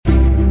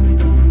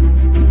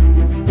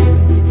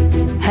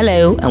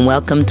Hello and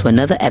welcome to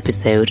another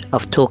episode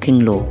of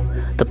Talking Law,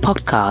 the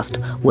podcast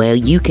where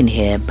you can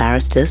hear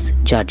barristers,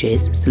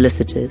 judges,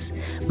 solicitors,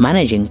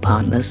 managing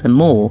partners and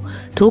more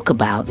talk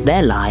about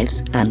their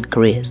lives and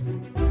careers.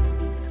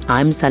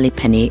 I'm Sally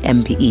Penny,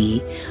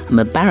 MBE. I'm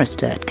a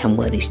barrister at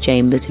Kenworthy's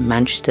Chambers in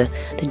Manchester,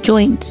 the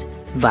joint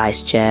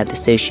Vice Chair of the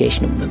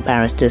Association of Women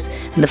Barristers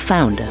and the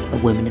founder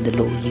of Women in the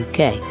Law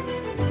UK.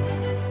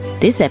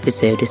 This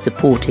episode is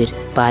supported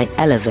by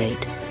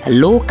Elevate, a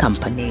law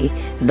company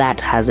that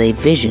has a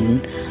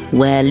vision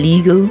where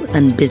legal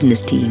and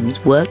business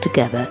teams work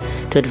together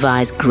to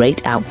advise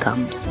great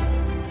outcomes.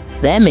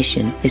 Their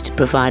mission is to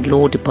provide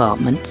law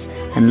departments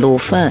and law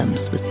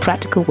firms with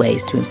practical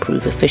ways to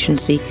improve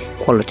efficiency,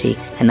 quality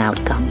and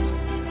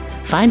outcomes.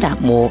 Find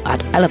out more at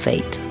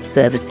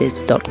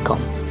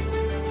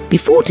elevateservices.com.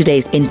 Before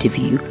today's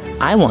interview,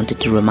 I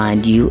wanted to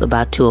remind you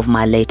about two of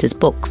my latest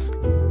books,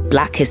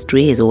 Black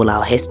History is All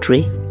Our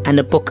History, and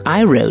a book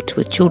I wrote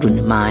with children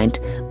in mind,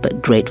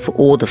 but great for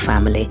all the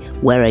family,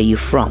 Where Are You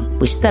From?,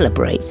 which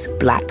celebrates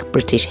Black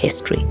British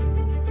history.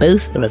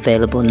 Both are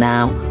available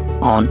now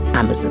on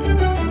Amazon.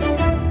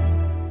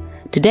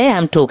 Today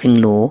I'm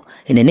talking law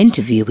in an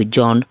interview with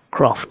John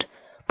Croft,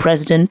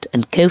 President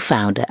and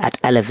co-founder at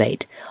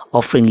Elevate,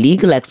 offering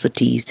legal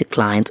expertise to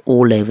clients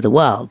all over the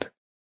world.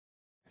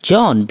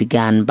 John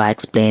began by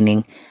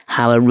explaining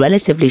how a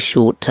relatively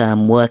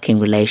short-term working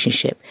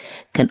relationship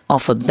can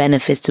offer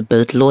benefits to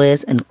both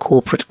lawyers and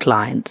corporate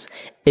clients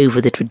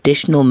over the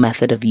traditional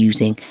method of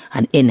using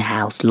an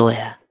in-house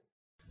lawyer.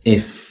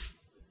 If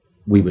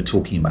we were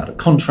talking about a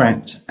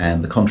contract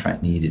and the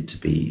contract needed to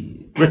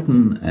be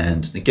written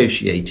and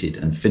negotiated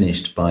and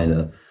finished by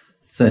the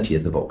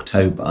 30th of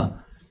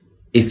October,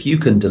 if you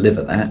can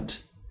deliver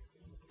that,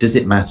 does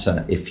it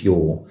matter if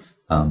you're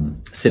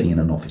sitting in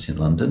an office in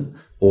London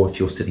or if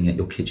you're sitting at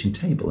your kitchen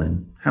table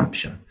in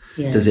Hampshire?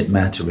 Yes. Does it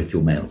matter if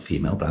you're male or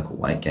female, black or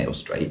white, gay or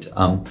straight?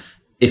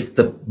 If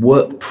the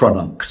work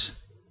product,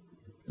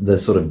 the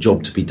sort of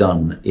job to be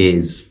done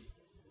is,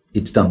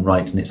 it's done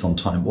right and it's on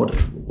time, what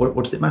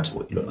does it matter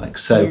what you look like?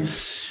 So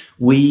yes.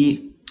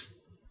 We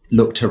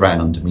looked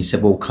around and we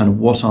said, well, kind of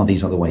what are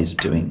these other ways of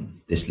doing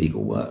this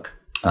legal work?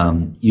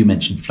 You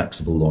mentioned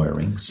flexible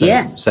lawyering. So,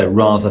 yes. So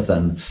rather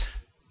than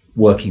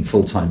working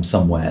full-time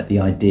somewhere, the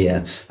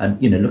idea, and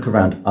look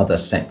around other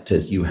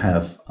sectors, you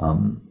have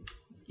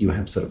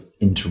sort of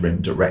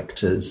interim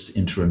directors,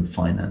 interim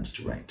finance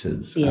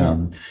directors,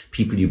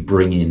 people you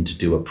bring in to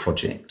do a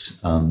project.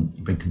 You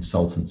bring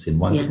consultants in.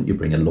 Why wouldn't you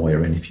bring a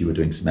lawyer in if you were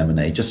doing some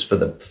M&A just for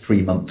the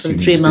 3 months you need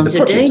to do the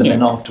project, and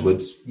then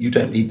afterwards you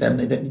don't need them,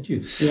 they don't need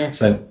you. Yes.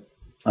 So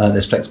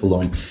there's flexible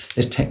lawyering.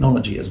 There's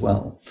technology as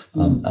well.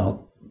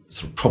 I'll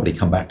sort of probably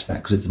come back to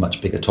that because it's a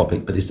much bigger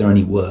topic, but is there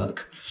any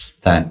work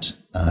that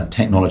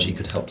technology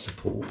could help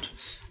support?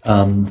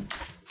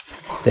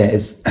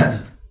 There's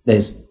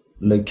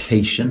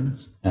location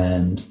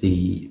and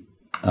the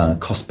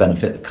cost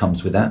benefit that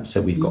comes with that.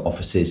 So we've got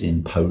offices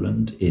in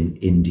Poland, in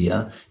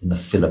India, in the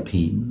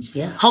Philippines.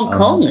 Yeah, Hong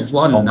Kong is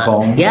one. Hong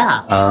Kong.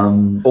 Yeah.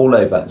 All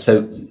over.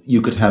 So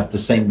you could have the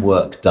same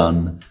work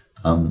done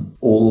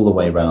all the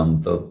way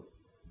around the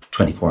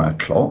 24-hour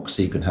clock,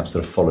 so you can have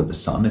sort of follow the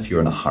sun if you're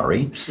in a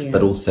hurry,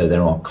 but also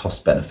there are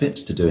cost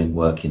benefits to doing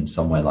work in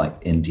somewhere like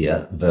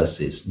India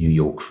versus New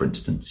York, for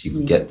instance. You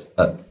could get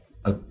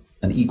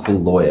an equal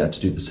lawyer to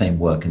do the same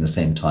work in the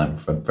same time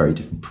for a very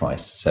different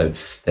price. So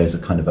there's a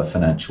kind of a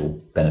financial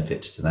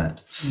benefit to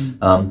that.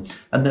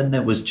 And then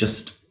there was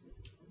just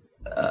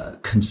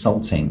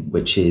consulting,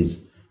 which is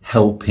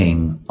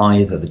helping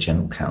either the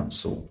general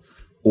counsel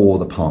or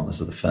the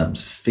partners of the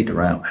firms figure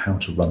out how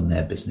to run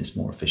their business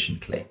more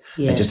efficiently.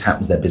 Yes. It just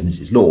happens their business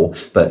is law,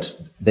 but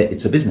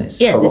it's a business.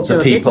 Yes, it's lots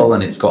of people business.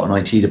 And it's got an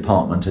IT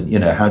department, and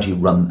how do you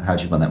run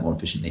that more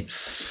efficiently?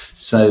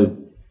 So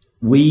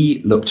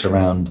we looked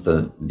around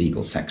the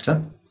legal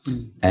sector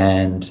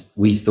and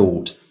we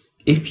thought,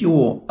 if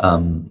you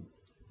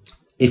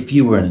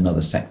were in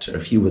another sector,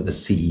 if you were the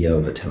CEO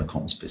of a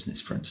telecoms business,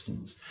 for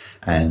instance,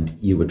 and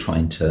you were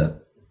trying to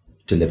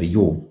deliver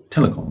your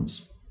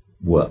telecoms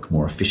work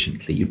more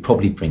efficiently, you'd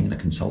probably bring in a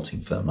consulting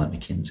firm like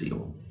McKinsey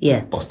or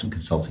Boston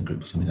Consulting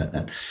Group or something like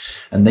that.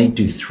 And they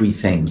do three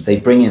things. They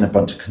bring in a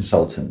bunch of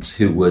consultants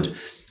who would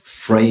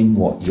frame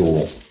what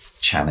your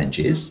challenge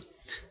is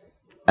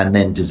and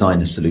then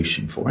design a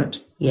solution for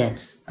it.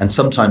 Yes. And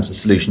sometimes the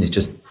solution is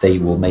just they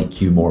will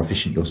make you more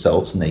efficient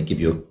yourselves and they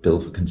give you a bill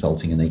for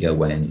consulting and they go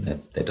away and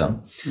they're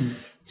done.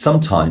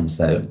 Sometimes,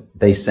 though,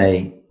 they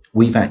say,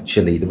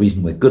 the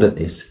reason we're good at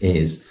this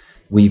is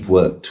we've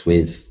worked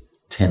with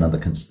 10 other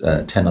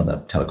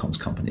telecoms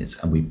companies,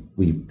 and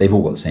they've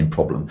all got the same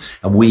problem.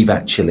 And we've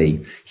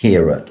actually,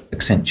 here at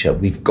Accenture,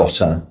 we've got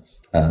a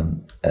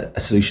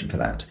solution for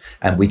that,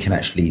 and we can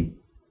actually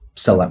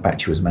sell that back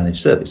to you as a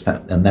managed service,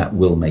 and that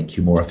will make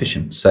you more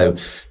efficient. So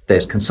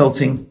there's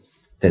consulting,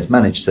 there's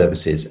managed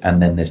services,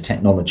 and then there's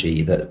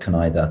technology that can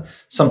either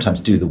sometimes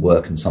do the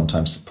work and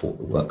sometimes support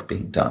the work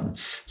being done.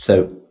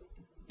 So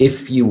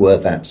if you were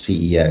that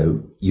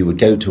CEO, you would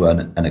go to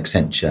an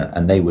Accenture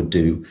and they would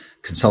do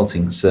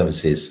consulting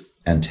services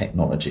and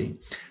technology.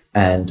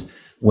 And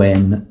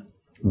when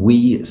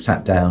we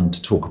sat down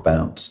to talk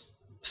about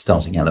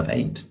starting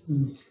Elevate,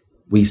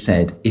 we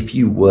said, if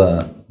you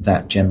were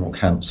that general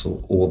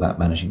counsel or that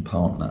managing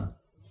partner,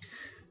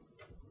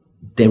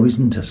 there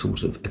isn't a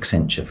sort of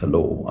Accenture for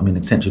law. I mean,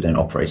 Accenture don't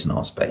operate in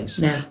our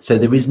space. No. So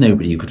there is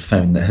nobody you could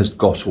phone that has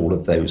got all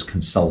of those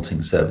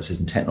consulting services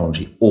and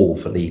technology all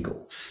for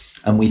legal.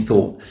 And we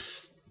thought,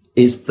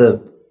 is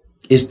the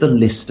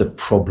list of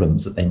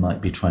problems that they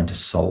might be trying to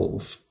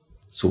solve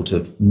sort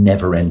of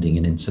never ending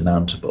and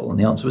insurmountable? And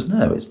the answer was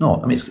no, it's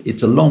not. I mean,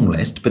 it's a long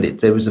list, but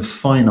there was a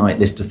finite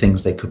list of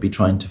things they could be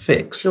trying to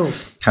fix. Sure.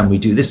 Can we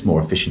do this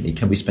more efficiently?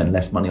 Can we spend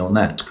less money on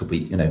that? Could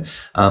we,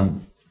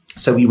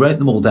 so we wrote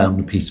them all down on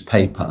a piece of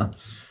paper.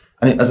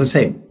 And as I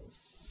say,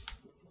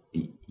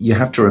 you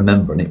have to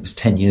remember, and it was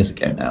 10 years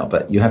ago now,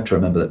 but you have to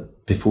remember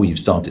that before you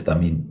started, I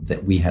mean,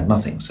 that we had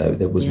nothing. So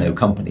there was no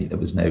company, there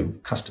was no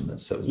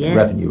customers, there was no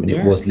revenue, and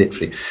it was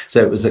literally,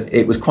 so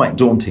it was quite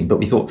daunting. But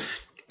we thought,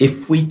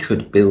 if we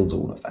could build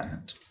all of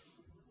that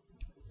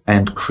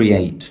and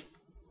create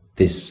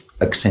this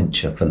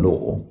Accenture for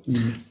law,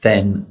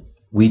 then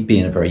we'd be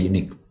in a very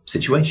unique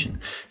situation.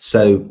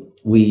 So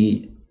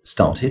we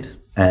started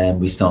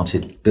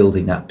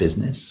building that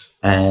business.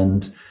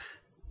 And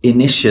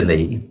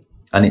initially,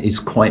 and it is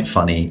quite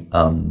funny,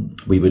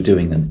 we were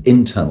doing an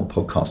internal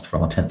podcast for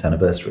our 10th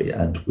anniversary,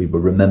 and we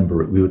were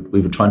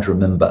trying to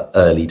remember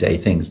early day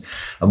things.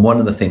 And one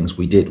of the things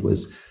we did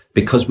was,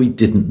 because we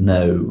didn't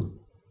know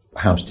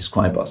how to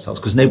describe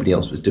ourselves, because nobody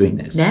else was doing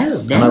this. No.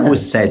 And I've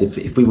always said,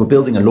 if we were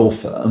building a law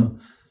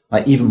firm,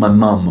 like even my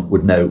mum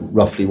would know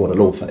roughly what a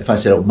law firm, if I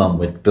said, oh, mum,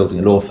 we're building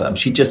a law firm,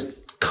 she'd just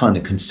kind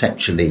of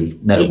conceptually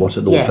know what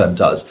a law firm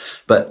does.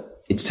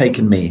 But it's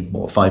taken me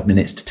 5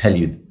 minutes to tell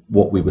you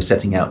what we were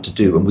setting out to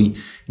do. And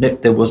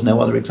there was no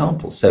other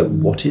example. So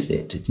what is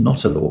it? It's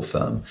not a law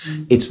firm.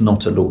 It's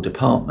not a law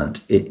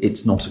department.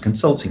 It's not a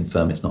consulting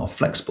firm. It's not a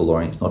flexible law.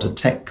 It's not a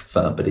tech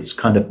firm, but it's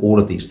kind of all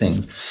of these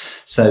things.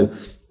 So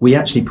we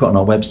actually put on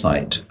our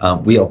website,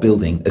 we are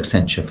building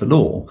Accenture for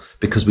law,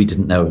 because we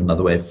didn't know of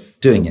another way of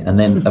doing it. And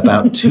then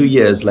about 2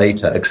 years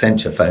later,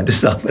 Accenture phoned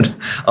us up and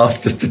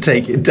asked us to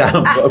take it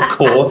down, of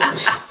course.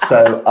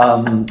 So,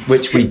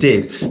 which we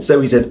did. So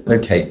we said,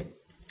 okay,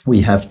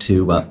 we have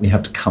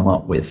to come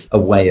up with a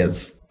way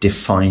of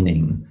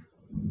defining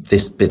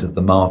this bit of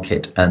the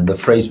market. And the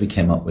phrase we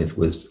came up with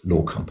was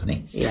law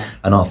company. Yeah.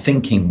 And our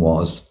thinking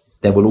was,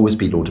 there will always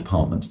be law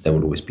departments, there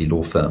will always be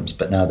law firms,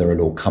 but now there are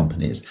law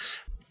companies.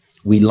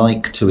 We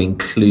like to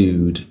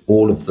include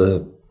all of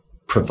the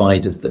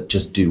providers that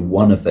just do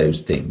one of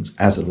those things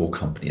as a law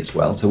company as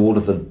well. So all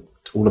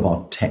of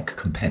our tech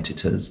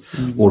competitors,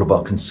 all of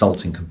our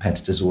consulting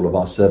competitors, all of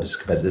our service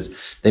competitors,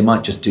 they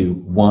might just do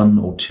one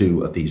or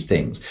two of these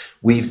things.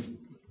 We've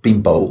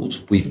been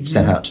bold. We've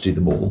set out to do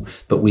them all,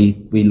 but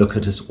we look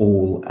at us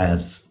all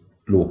as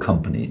law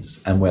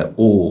companies, and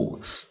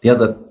the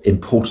other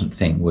important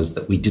thing was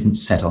that we didn't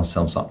set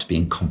ourselves up to be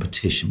in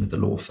competition with the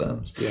law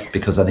firms,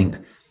 because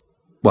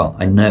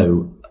I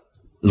know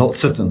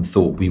lots of them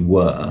thought we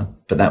were,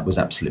 but that was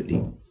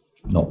absolutely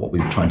not what we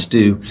were trying to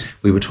do.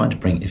 We were trying to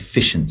bring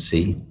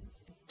efficiency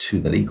to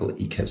the legal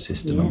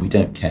ecosystem, and we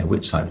don't care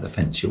which side of the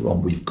fence you're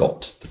on. We've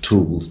got the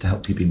tools to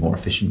help you be more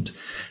efficient.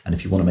 And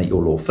if you want to make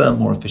your law firm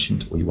more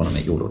efficient, or you want to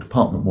make your law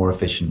department more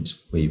efficient,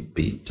 we'd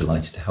be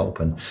delighted to help.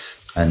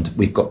 And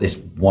we've got this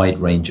wide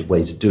range of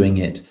ways of doing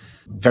it.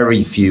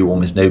 Very few,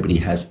 almost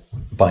nobody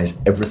buys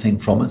everything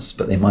from us,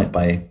 but they might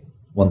buy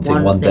one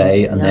thing one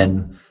day, and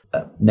then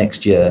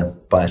next year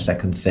buy a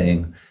second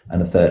thing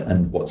and a third.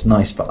 And what's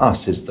nice for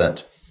us is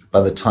that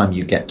by the time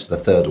you get to the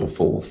third or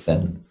fourth,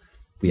 then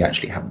we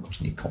actually haven't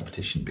got any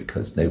competition,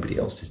 because nobody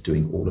else is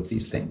doing all of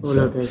these things.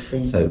 All of those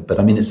things. So, but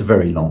I mean, it's a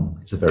very,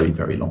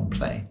 very long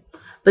play.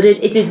 But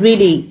it is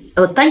really,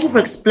 thank you for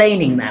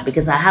explaining that,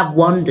 because I have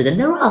wondered, and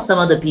there are some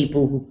other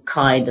people who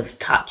kind of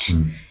touch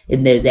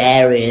in those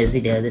areas,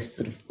 this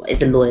sort of,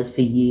 it's a Lawyers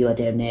for You, I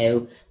don't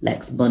know,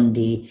 Lex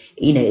Mundi,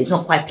 it's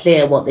not quite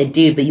clear what they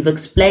do, but you've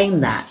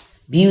explained that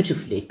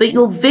beautifully. But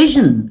your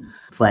vision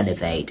for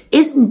Elevate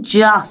isn't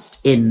just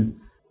in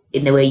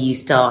the way you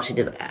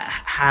started,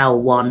 how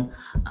one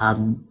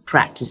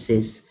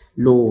practices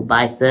law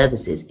by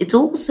services. It's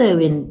also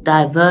in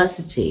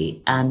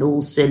diversity, and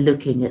also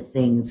looking at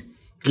things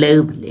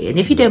globally. And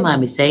if you don't mind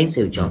me saying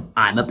so, John,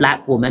 I'm a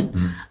black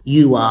woman.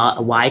 You are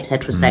a white,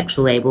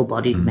 heterosexual,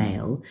 able-bodied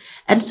male.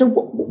 And so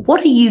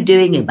what are you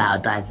doing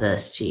about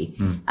diversity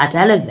at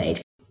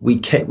Elevate? We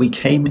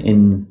came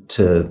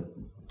into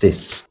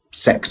this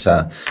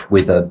sector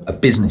with a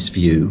business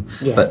view,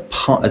 but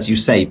as you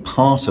say,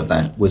 part of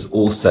that was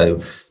also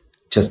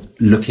just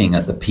looking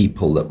at the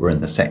people that were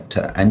in the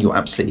sector. And you're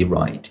absolutely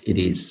right.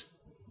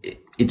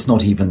 It's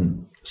not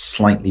even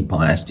slightly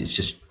biased. It's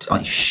just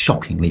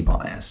shockingly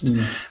biased.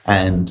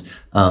 And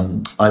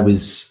I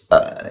was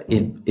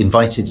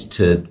invited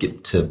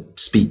to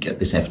speak at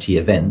this FT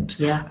event.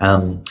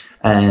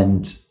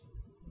 And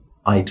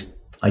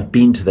I'd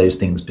been to those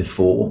things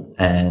before,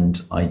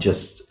 and I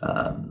just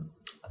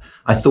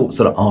I thought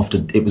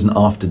it was an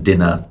after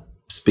dinner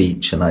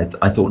speech, and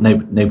I thought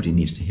nobody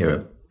needs to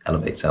hear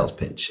elevate sales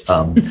pitch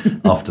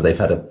after they've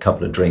had a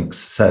couple of drinks.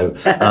 So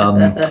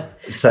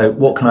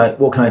what can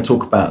I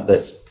talk about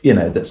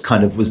that's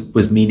kind of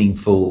was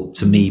meaningful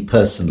to me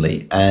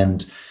personally?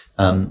 And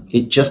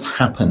it just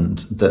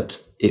happened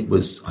that it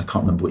was, I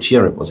can't remember which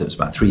year it was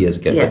about 3 years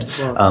ago, but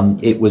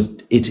it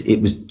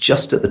was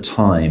just at the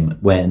time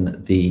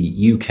when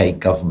the UK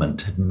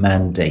government had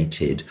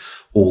mandated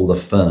all the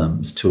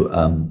firms to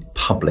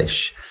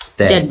publish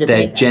their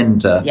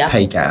gender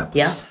pay gap.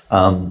 Yeah.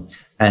 And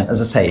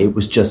as I say, it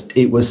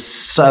was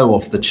so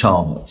off the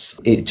charts.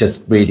 It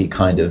just really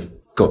kind of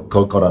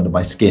got under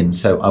my skin.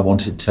 So I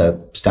wanted to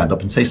stand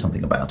up and say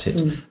something about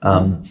it.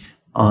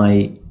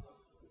 I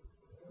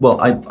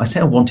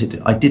say I wanted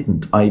to. I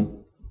didn't.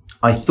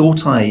 I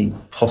thought I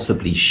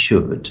possibly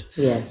should.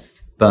 Yes.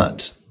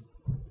 But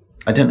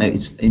I don't know.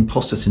 It's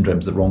imposter syndrome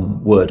is the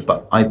wrong word,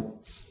 but I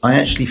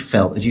actually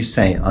felt, as you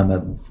say, I'm a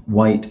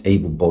white,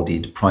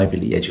 able-bodied,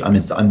 privately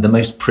educated. I'm the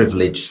most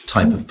privileged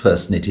type of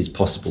person it is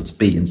possible to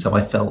be, and so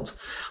I felt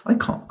I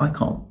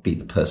can't be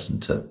the person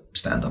to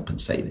stand up and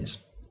say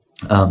this.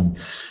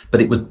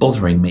 But it was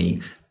bothering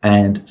me.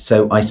 And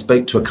so I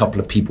spoke to a couple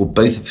of people,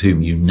 both of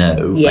whom you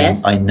know.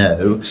 Yes. I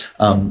know.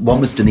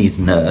 One was Denise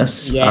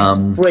Nurse. Yes,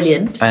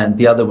 brilliant. And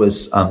the other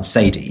was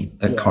Sadie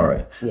at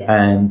Coro. Yeah.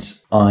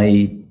 And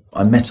I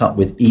met up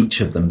with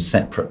each of them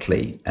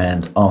separately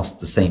and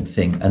asked the same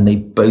thing. And they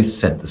both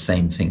said the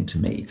same thing to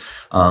me.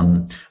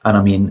 And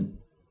I mean,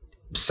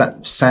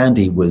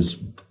 Sandy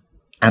was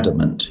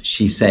adamant.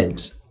 She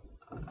said,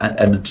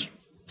 and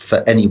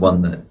for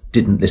anyone that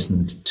didn't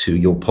listen to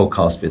your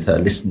podcast with her,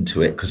 listen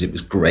to it because it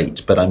was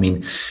great. But I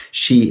mean,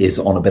 she is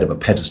on a bit of a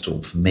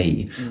pedestal for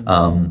me.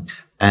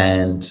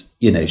 And,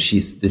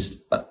 she's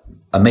this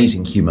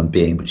amazing human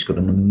being, but she's got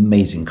an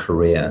amazing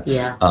career.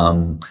 Yeah.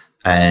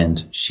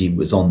 And she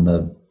was on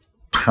the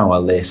power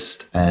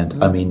list.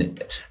 And I mean,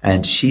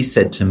 and she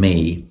said to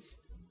me,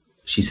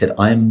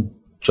 I'm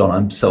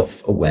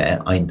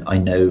self-aware. I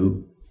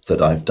know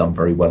that I've done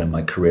very well in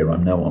my career.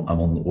 I'm on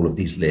all of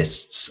these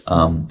lists.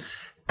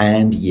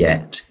 And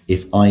yet,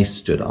 if I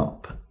stood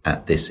up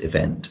at this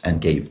event and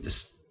gave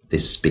this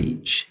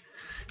speech,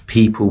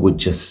 people would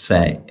just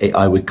say,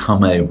 I would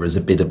come over as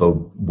a bit of a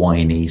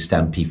whiny,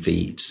 stampy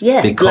feet.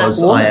 Yes,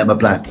 because I am a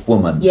black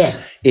woman.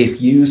 Yes. If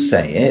you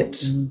say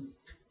it,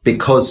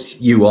 because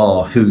you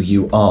are who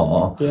you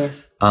are,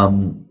 yes,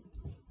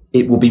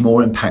 it will be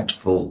more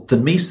impactful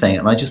than me saying it.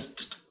 And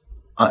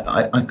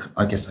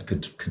I guess I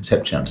could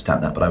conceptually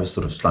understand that, but I was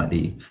sort of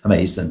slightly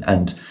amazed.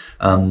 And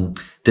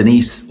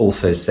Denise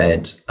also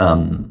said,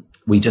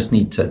 we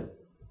need to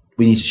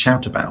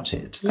shout about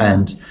it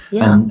and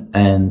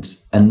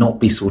not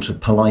be sort of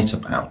polite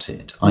about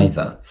it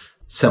either.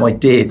 So I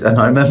did. And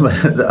I remember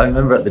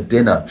at the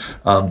dinner,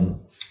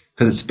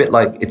 because it's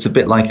a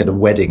bit like at a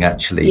wedding,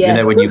 actually.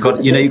 Yeah. When you've got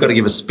to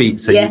give a speech.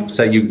 So yes.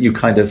 you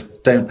kind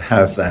of don't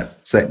have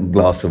that second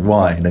glass of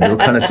wine and you're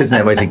kind of sitting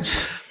there waiting.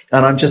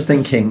 And I'm just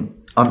thinking,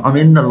 I'm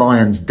in the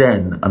lion's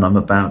den and I'm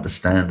about to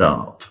stand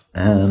up.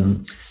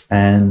 And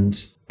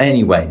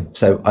anyway,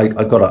 so I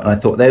got up and I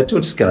thought they were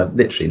just going to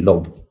literally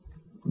lob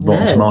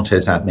rotten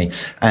tomatoes at me.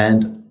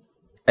 And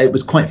it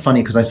was quite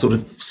funny because I sort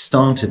of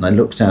started and I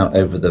looked out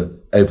over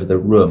the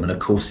room, and of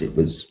course it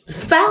was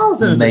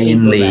thousands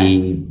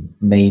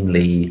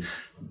mainly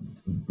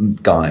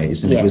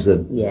guys, and yes.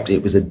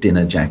 it was a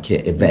dinner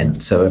jacket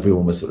event, so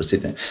everyone was sort of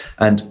sitting there.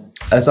 And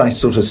as I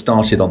sort of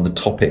started on the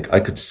topic, I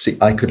could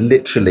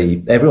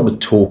literally, everyone was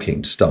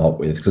talking to start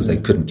with because they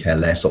couldn't care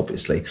less,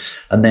 obviously.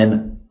 And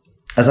then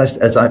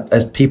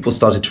as people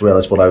started to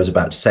realize what I was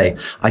about to say,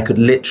 I could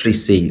literally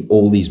see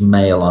all these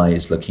male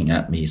eyes looking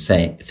at me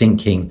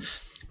thinking,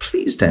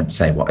 please don't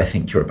say what I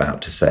think you're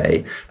about to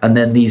say. And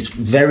then these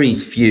very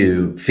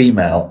few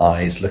female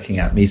eyes looking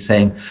at me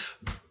saying,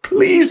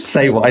 please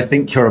say what I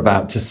think you're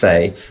about to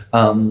say.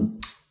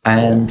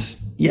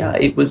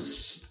 It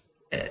was,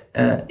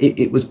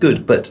 it was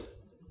good, but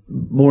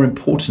more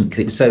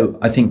importantly, so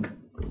I think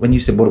when you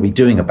said, what are we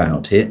doing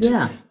about it?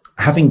 Yeah.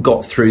 Having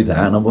got through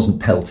that, and I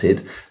wasn't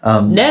pelted.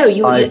 You're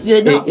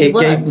not.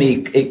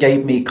 It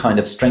gave me kind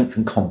of strength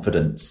and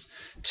confidence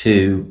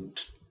to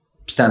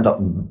stand up.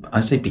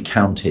 I say be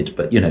counted,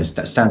 but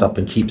stand up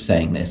and keep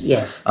saying this.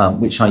 Yes.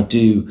 Which I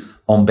do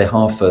on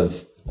behalf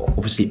of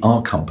obviously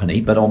our company,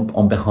 but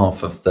on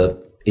behalf of the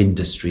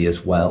industry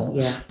as well.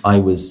 Yeah. I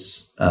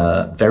was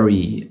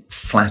very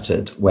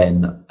flattered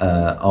when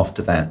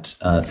after that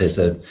there's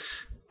a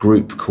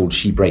group called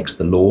She Breaks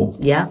the Law.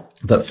 Yeah.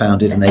 That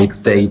founded, and they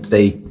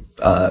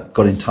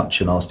got in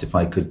touch and asked if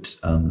I could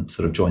sort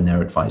of join their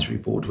advisory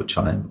board, which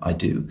I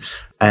do.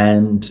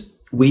 And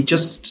we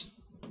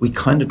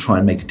kind of try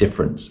and make a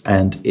difference,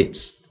 and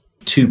it's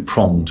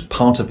two-pronged.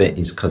 Part of it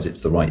is because it's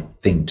the right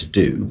thing to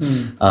do.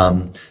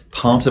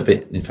 Part of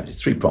it, in fact,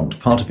 it's three-pronged.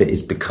 Part of it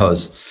is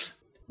because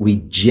we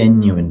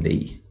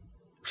genuinely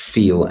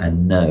feel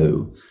and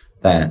know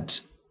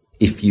that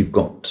if you've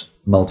got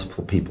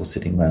multiple people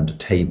sitting around a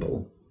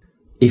table,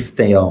 if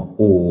they are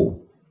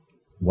all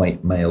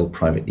white male,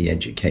 privately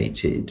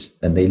educated,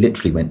 and they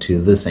literally went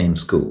to the same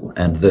school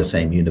and the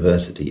same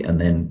university and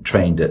then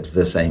trained at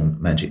the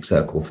same Magic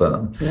Circle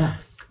firm,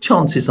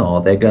 chances are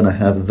they're going to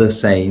have the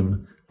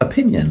same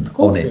opinion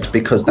on it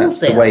because that's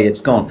the way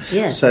it's gone.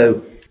 Yes.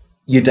 So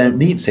you don't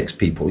need 6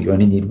 people, you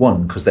only need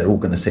 1 because they're all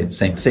going to say the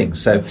same thing.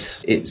 So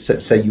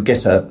so you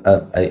get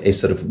a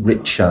sort of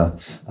richer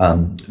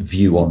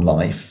view on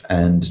life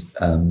and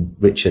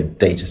richer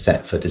data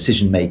set for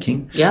decision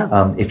making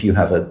if you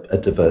have a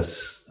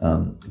diverse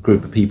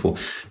group of people.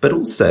 But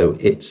also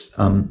it's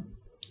kind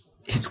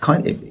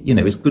of,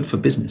 it's good for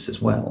business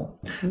as well.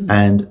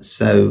 And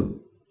so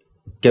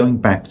going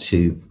back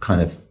to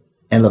kind of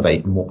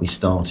Elevate and what we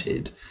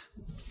started,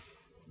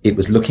 it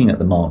was looking at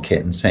the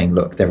market and saying,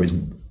 look, there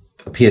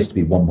appears to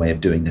be one way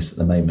of doing this at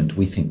the moment.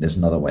 We think there's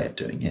another way of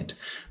doing it.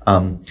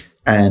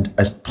 And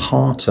as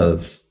part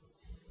of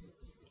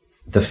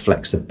the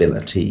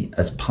flexibility,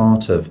 as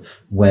part of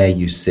where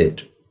you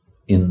sit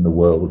in the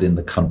world, in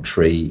the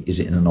country, is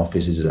it in an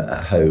office, is it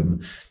at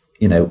home?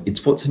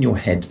 It's what's in your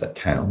head that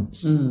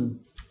counts.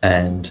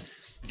 And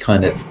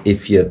kind of,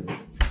 if you're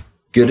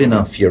good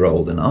enough, you're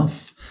old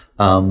enough.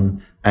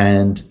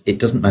 And it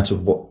doesn't matter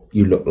what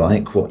you look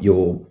like, what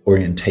your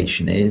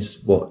orientation is,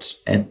 what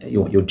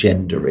your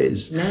gender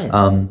is.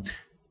 No.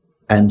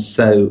 And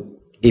so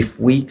if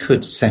we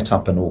could set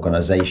up an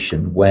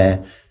organization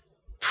where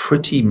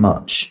pretty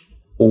much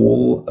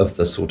all of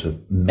the sort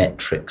of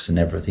metrics and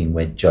everything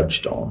we're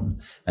judged on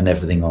and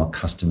everything our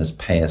customers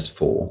pay us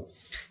for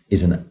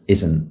is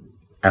an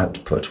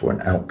output or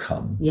an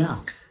outcome.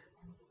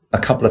 A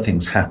couple of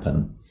things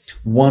happen.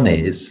 One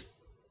is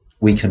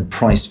we can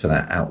price for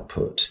that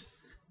output,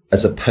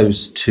 as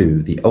opposed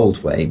to the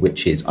old way,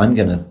 which is I'm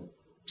going to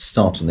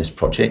start on this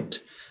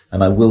project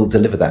and I will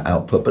deliver that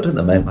output. But at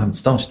the moment, I haven't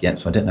started yet,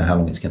 so I don't know how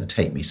long it's going to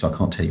take me. So I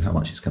can't tell you how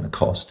much it's going to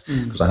cost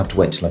because I have to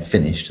wait till I've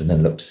finished and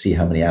then look to see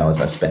how many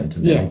hours I spent.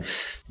 And then,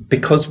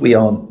 because we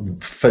are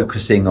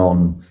focusing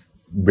on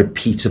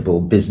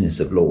repeatable business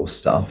of law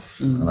stuff,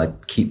 and I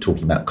keep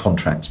talking about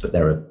contracts, but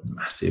they're a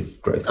massive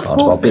growth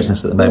part of our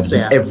business at the moment.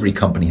 And every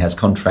company has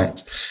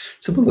contracts.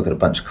 So we'll look at a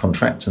bunch of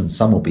contracts and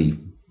some will be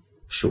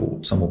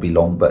short, some will be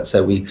long. But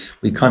so we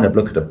kind of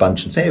look at a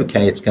bunch and say,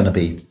 okay, it's going to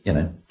be,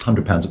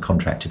 £100 a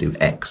contract to do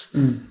X.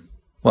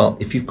 Well,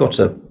 if you've got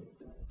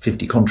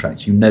 50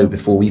 contracts,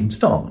 before we even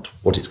start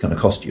what it's going to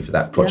cost you for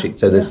that project.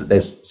 So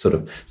there's sort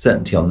of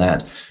certainty on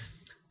that.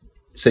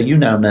 So you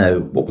now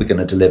know what we're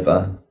going to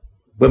deliver,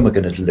 when we're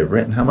going to deliver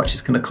it, and how much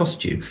it's going to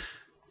cost you.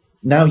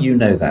 Now you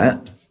know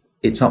that,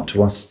 it's up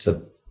to us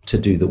to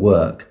do the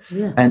work.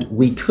 And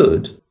we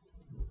could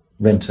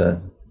rent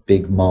a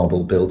big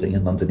marble building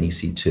in London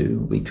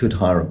EC2. We could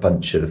hire a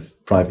bunch of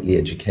privately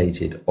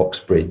educated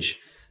Oxbridge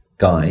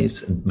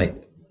guys and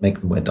make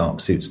them wear dark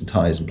suits and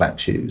ties and black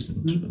shoes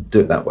and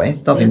do it that way.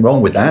 There's nothing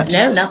wrong with that.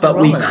 No, nothing but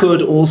wrong with that. But we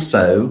could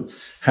also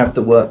have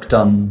the work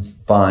done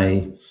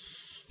by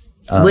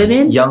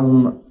women,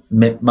 young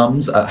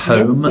mums at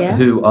home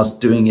who are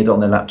doing it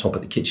on their laptop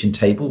at the kitchen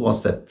table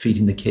whilst they're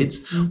feeding the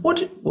kids. What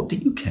do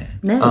you care?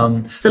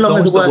 No. So long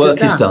as the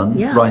work is done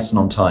right and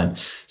on time.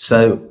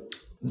 So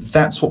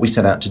that's what we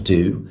set out to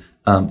do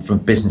from a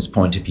business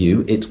point of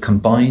view. It's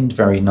combined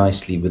very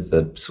nicely with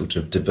the sort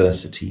of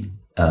diversity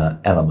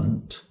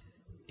element.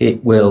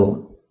 It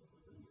will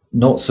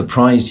not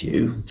surprise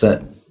you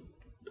that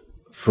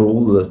for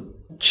all the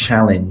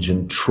challenge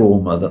and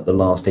trauma that the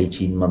last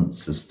 18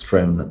 months has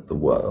thrown at the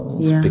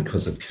world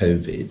because of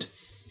COVID,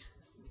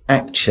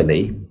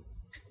 actually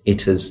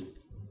it's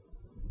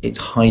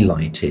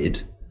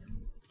highlighted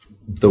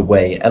the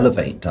way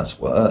Elevate does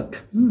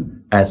work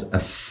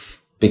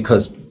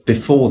because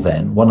before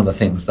then, one of the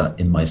things that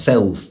in my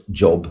sales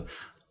job,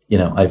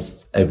 I've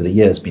over the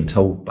years been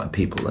told by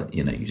people that,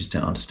 you just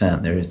don't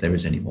understand. There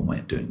is only one way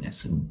of doing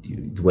this, and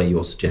the way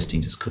you're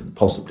suggesting just couldn't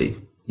possibly,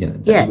 we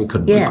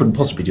couldn't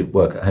possibly do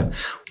work at home.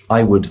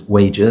 I would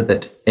wager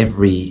that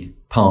every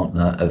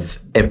partner of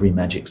every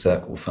Magic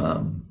Circle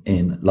firm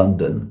in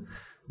London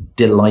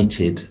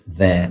delighted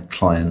their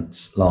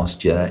clients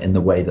last year in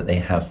the way that they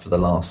have for the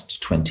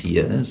last 20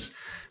 years.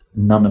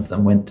 None of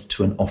them went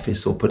to an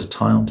office or put a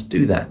tie on to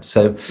do that.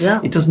 So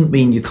it doesn't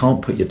mean you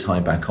can't put your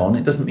tie back on.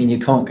 It doesn't mean you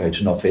can't go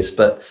to an office,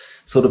 but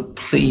sort of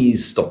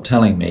please stop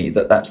telling me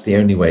that that's the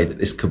only way that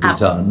this could be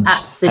done.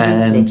 Absolutely.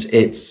 And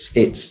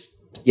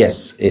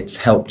it's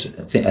helped,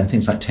 and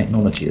things like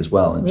technology as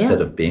well.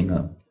 Instead of being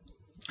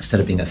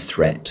a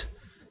threat,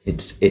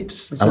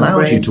 it's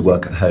allowed you to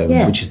work at home,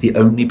 which is the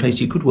only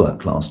place you could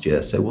work last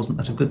year. So wasn't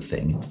that a good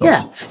thing? It's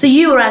not. So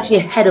you were actually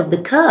ahead of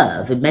the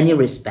curve in many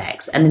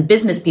respects, and in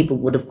business, people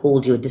would have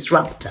called you a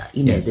disruptor.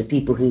 The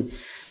people who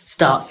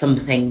start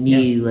something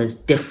new as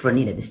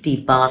different. The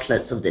Steve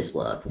Bartletts of this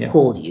world will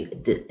call you,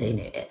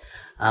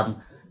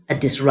 a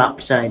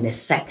disruptor in a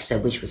sector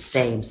which was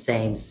same.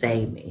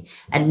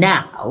 And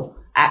now,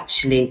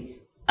 actually,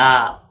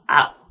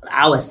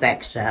 our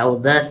sector or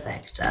the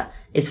sector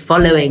is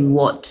following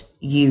what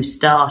you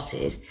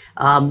started,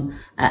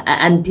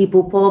 and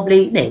people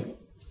probably,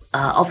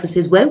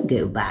 offices won't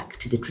go back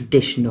to the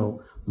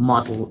traditional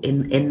model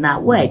in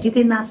that way. Do you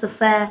think that's a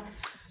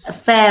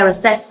fair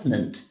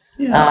assessment?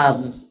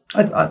 Yeah.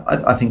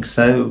 I think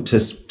so, to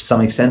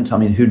some extent. I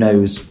mean, who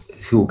knows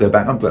who will go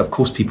back? But of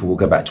course, people will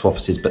go back to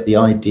offices. But the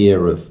idea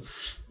of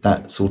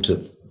that sort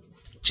of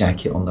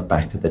jacket on the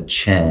back of the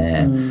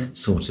chair,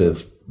 sort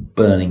of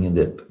burning in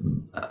the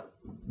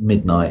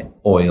midnight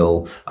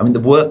oil. I mean, the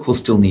work will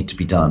still need to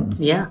be done.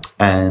 Yeah.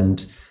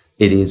 And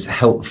it is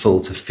helpful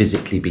to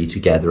physically be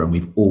together, and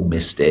we've all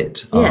missed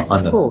it. Yes,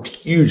 I'm of course. a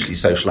hugely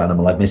social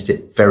animal. I've missed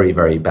it very,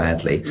 very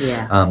badly.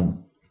 Yeah.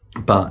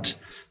 But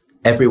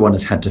everyone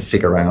has had to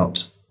figure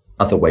out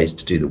other ways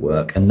to do the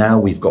work. And now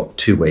we've got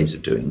 2 ways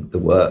of doing the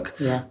work.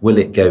 Yeah. Will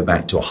it go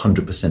back to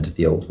 100% of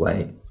the old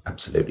way?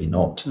 Absolutely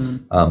not.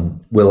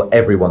 Will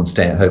everyone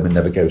stay at home and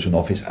never go to an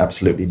office?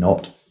 Absolutely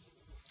not.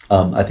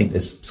 I think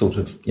there's sort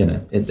of,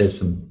 there's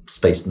some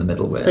space in the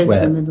middle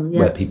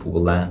where people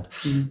will land.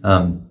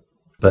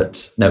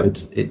 But no,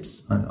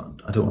 it's. I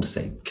don't want to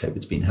say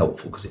COVID's been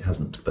helpful, because it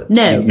hasn't. But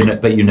no,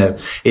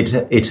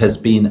 it has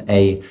been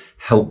a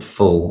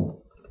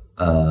helpful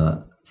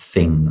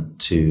thing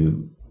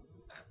to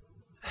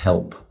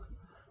help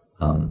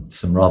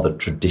some rather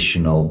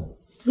traditional,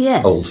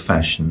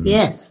 old-fashioned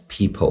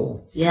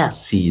people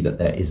see that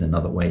there is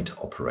another way to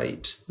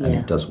operate, and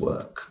it does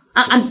work.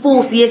 And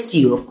force the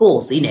issue, of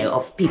course,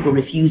 of people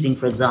refusing,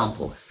 for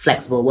example,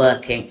 flexible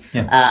working.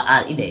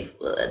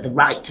 The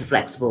right to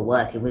flexible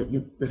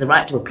working. There's a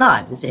right to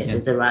apply, isn't it? Yeah.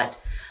 There's a right.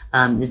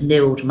 There's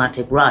no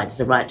automatic right. There's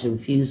a right to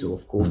refusal,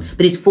 of course.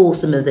 But it's for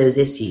some of those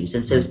issues,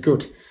 and so it's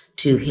good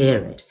to hear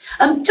it.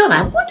 John,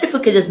 I wonder if we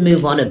could just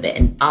move on a bit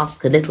and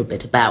ask a little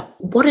bit about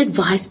what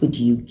advice would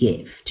you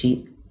give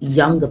to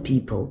younger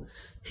people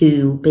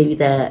who maybe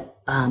they're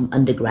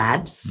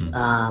undergrads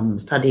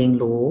studying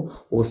law,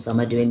 or some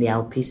are doing the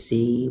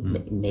LPC,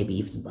 maybe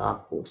even the bar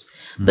course,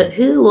 but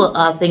who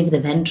are thinking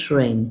of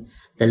entering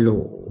the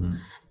law,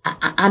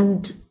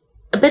 and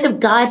a bit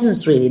of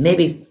guidance, really,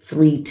 maybe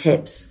 3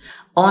 tips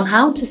on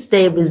how to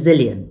stay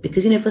resilient.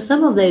 Because, for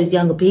some of those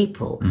younger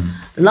people,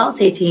 the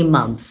last 18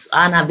 months,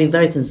 and I've been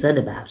very concerned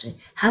about it,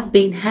 have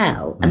been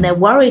hell. And they're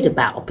worried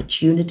about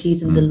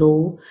opportunities in the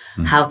law,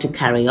 how to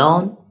carry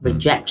on,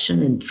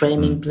 rejection in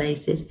training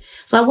places.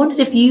 So I wondered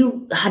if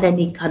you had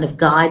any kind of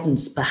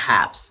guidance,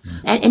 perhaps,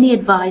 any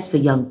advice for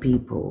young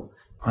people.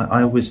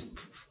 I always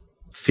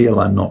feel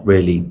I'm not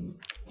really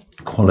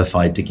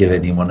qualified to give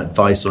anyone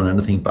advice on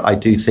anything, but I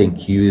do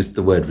think you used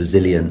the word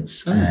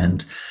resilience,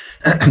 and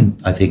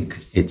I think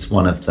it's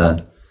one of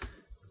the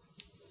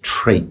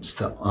traits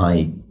that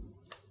I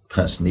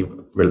personally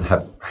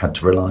have had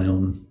to rely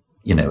on,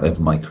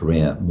 over my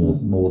career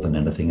more than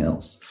anything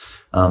else.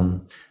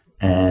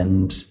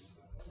 And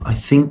I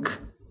think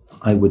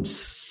I would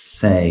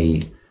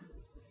say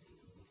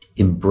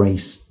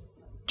embrace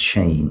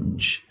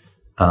change.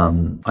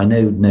 I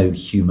know no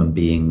human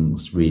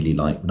beings really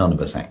none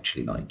of us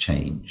actually like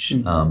change.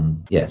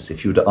 Yes,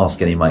 if you were to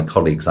ask any of my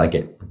colleagues, I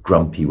get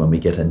grumpy when we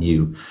get a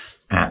new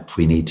app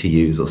we need to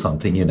use or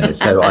something,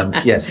 so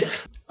yes,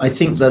 I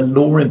think the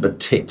law in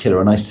particular,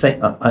 and I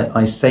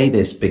say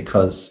this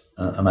because,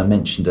 and I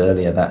mentioned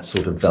earlier that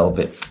sort of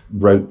velvet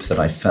rope that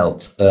I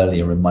felt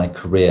earlier in my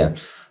career.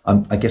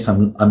 I guess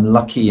I'm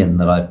lucky in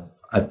that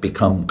I've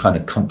become kind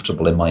of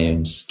comfortable in my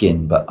own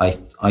skin, but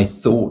I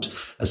thought,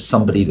 as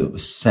somebody that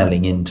was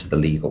selling into the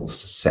legal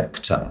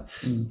sector,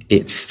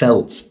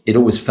 it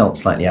always felt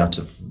slightly out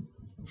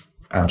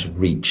of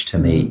reach to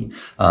me,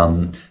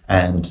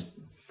 and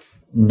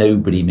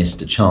nobody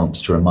missed a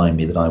chance to remind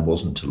me that I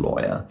wasn't a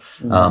lawyer.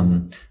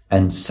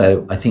 And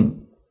so I think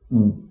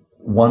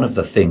one of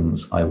the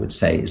things I would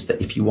say is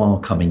that if you are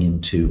coming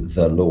into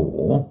the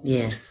law,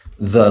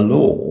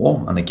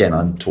 and again,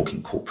 I'm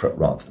talking corporate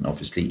rather than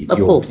obviously, as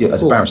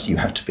a barrister, you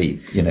have to be,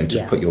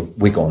 to put your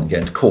wig on and go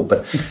into court.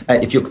 But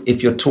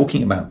if you're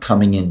talking about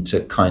coming into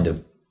kind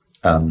of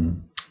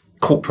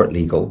corporate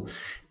legal,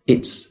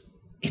 it's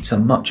a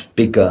much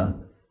bigger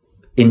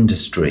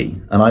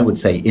industry, and I would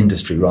say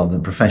industry rather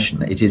than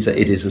profession. It is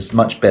a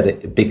much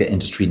bigger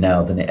industry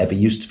now than it ever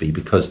used to be,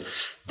 because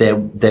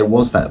there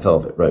was that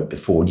velvet rope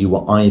before. You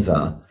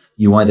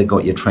either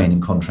got your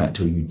training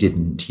contract or you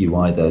didn't. You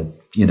either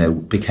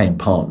became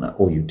partner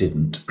or you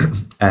didn't,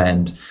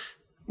 and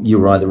you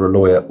were either a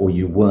lawyer or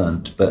you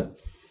weren't. But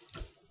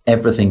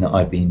everything that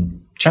I've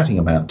been chatting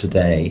about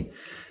today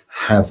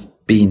have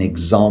been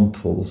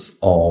examples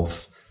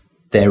of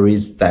there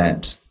is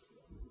that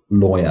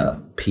lawyer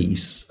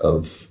piece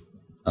of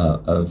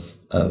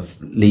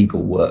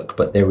legal work,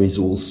 but there is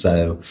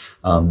also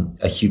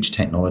a huge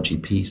technology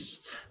piece.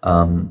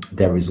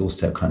 There is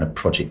also kind of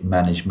project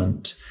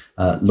management.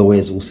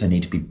 Lawyers also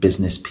need to be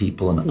business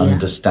people and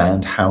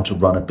understand how to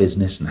run a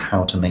business and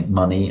how to make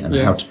money and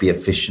how to be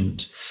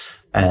efficient.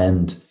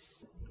 And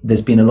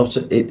there's been a lot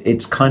of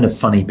it's kind of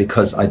funny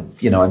because I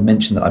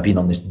mentioned that I've been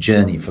on this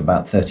journey for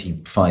about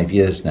 35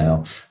 years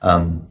now.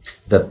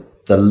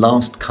 The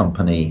last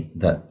company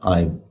that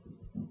I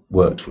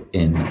worked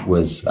in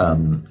was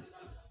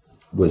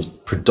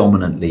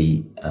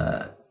predominantly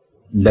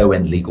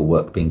low-end legal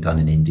work being done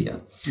in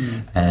India.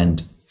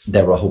 And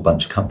there were a whole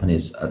bunch of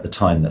companies at the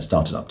time that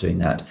started up doing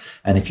that.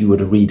 And if you were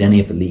to read any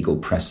of the legal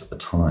press at the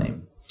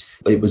time,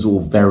 it was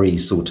all very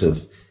sort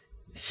of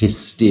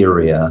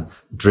hysteria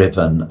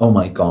driven. Oh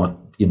my God,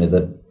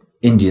 the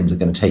Indians are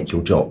going to take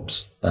your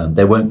jobs.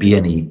 There won't be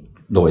any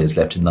lawyers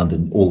left in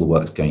London. All the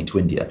work's going to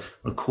India.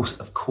 Well,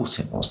 of course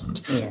it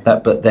wasn't. Yeah.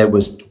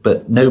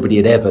 But nobody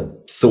had ever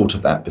thought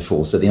of that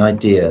before. So the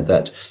idea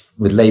that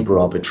with labour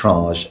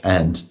arbitrage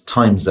and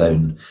time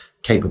zone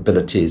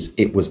capabilities,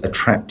 it was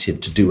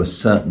attractive to do a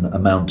certain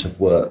amount of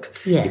work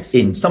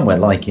in somewhere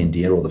like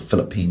India or the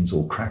Philippines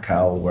or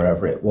Krakow or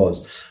wherever it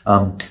was.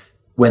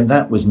 When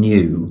that was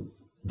new,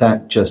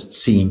 that just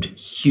seemed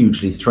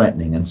hugely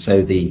threatening. And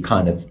so the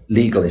kind of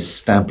legal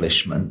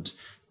establishment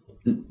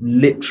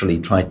literally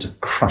tried to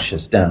crush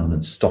us down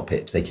and stop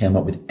it. They came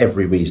up with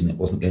every reason it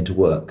wasn't going to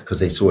work because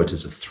they saw it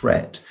as a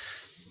threat.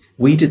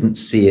 We didn't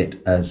see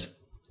it as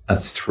a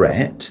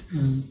threat.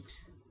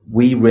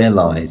 We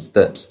realized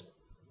that,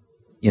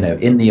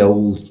 in the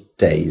old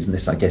days, and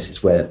this, I guess,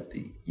 is where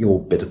your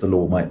bit of the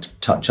law might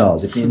touch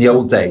ours. If in the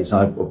old days,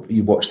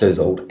 you watch those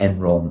old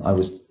Enron, I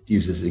was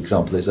use as an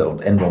example, those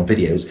old Enron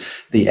videos,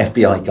 the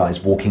FBI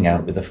guys walking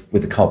out with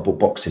the cardboard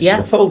boxes with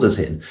the folders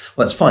in.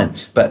 Well, that's fine.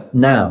 But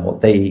now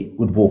they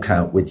would walk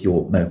out with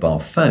your mobile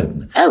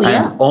phone. Oh,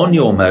 yeah. And on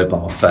your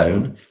mobile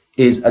phone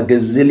is a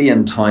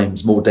gazillion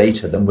times more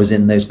data than was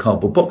in those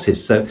cardboard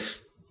boxes. So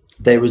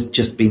there has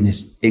just been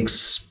this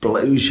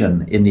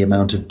explosion in the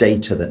amount of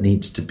data that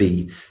needs to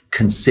be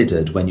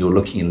considered when you're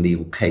looking at a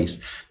legal case.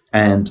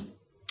 And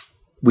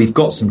we've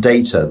got some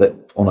data that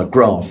on a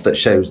graph that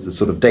shows the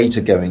sort of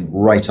data going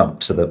right up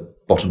to the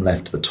bottom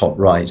left to the top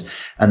right.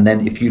 And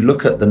then if you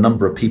look at the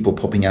number of people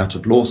popping out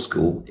of law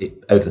school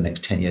over the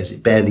next 10 years,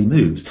 it barely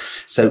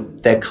moves. So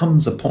there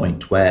comes a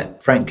point where,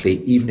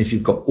 frankly, even if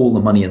you've got all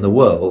the money in the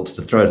world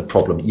to throw at a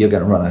problem, you're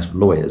going to run out of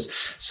lawyers.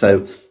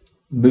 So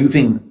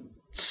moving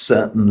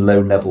certain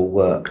low-level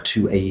work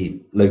to a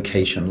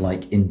location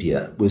like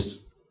India was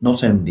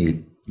not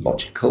only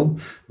logical,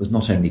 was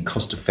not only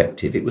cost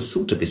effective, it was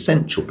sort of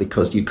essential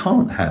because you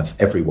can't have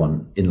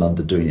everyone in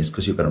London doing this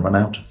because you're going to run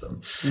out of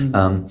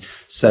them.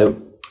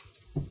 So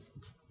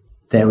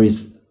there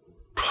is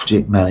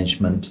project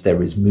management,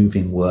 there is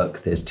moving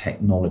work, there's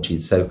technology.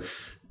 So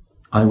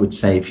I would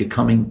say if you're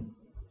coming,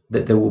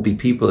 that there will be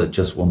people that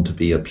just want to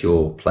be a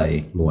pure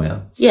play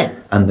lawyer.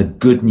 Yes. And the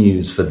good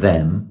news for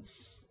them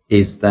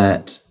is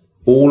that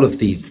all of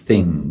these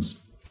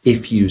things,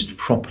 if used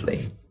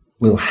properly,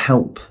 will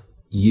help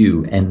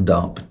you end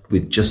up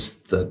with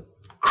just the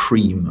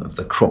cream of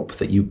the crop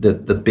that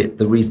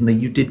the reason that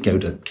you did go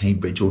to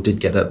Cambridge or did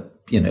get a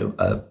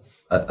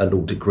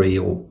law degree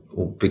or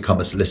become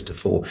a solicitor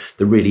for,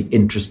 the really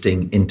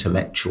interesting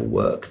intellectual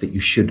work that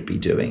you should be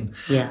doing.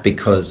 Yeah.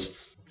 Because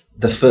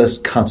the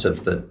first cut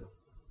of the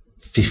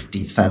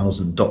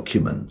 50,000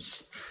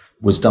 documents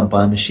was done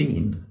by a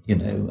machine,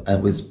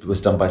 and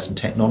was done by some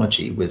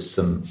technology with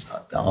some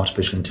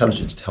artificial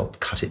intelligence to help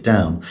cut it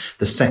down.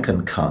 The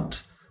second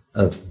cut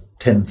of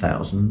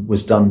 10,000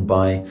 was done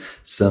by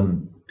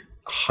some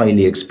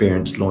highly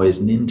experienced lawyers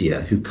in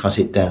India who cut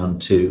it down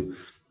to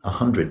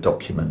 100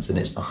 documents, and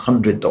it's the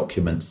 100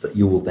 documents that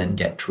you will then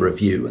get to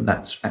review, and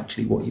that's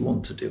actually what you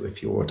want to do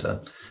if you're at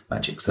a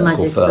Magic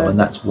Circle firm, and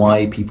that's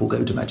why people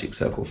go to Magic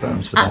Circle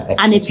firms for that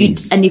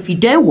expertise. And if you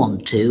don't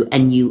want to,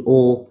 and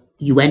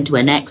you went to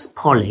an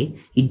ex-poly,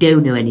 you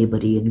don't know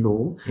anybody in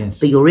law,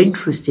 yes, but you're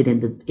interested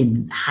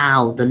in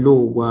how the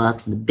law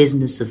works and the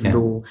business of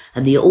law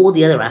and all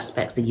the other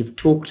aspects that you've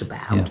talked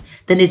about,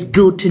 then it's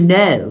good to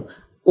know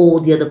all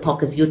the other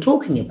pockets you're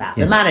talking about,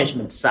 the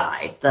management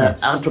side, the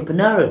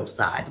entrepreneurial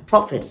side, the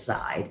profit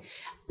side,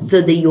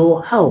 so that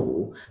you're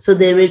whole. So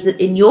there is,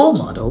 in your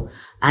model,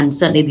 and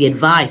certainly the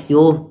advice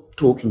you're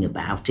talking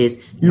about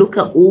is look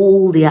at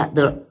all the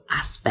other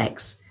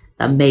aspects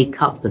that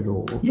make up the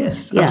law.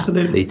 Yes,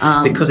 absolutely.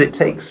 Because it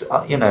takes,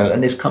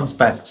 and this comes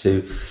back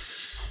to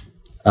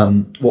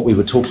what we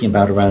were talking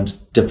about around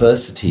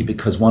diversity,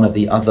 because one of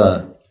the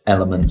other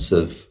elements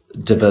of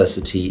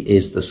diversity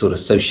is the sort of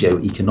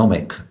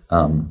socio-economic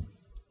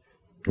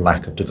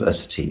lack of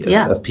diversity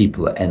of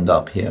people that end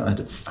up here. I had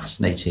a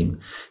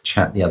fascinating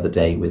chat the other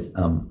day with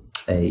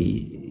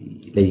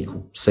a lady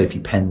called Sophie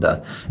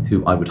Pender,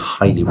 who I would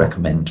highly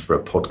recommend for a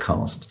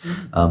podcast.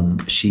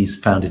 She's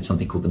founded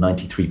something called the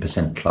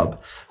 93%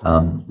 Club,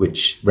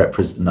 which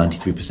represents the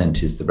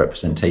 93% is the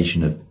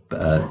representation of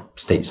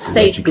state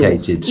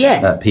educated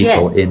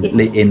people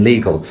in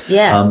legal.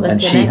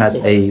 And she has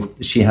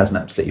an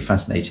absolutely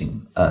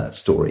fascinating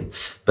story.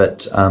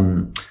 But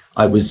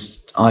I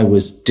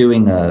was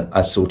doing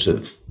a sort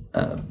of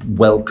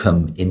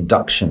welcome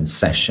induction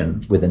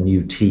session with a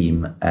new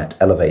team at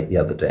Elevate the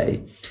other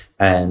day,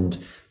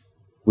 and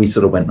we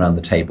sort of went around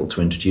the table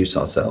to introduce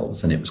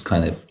ourselves, and it was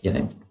kind of,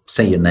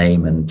 say your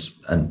name and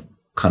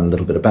kind of a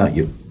little bit about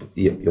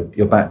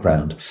your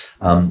background,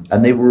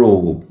 and they were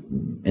all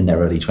in their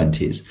early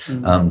 20s,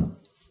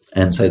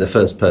 and so the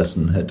first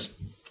person had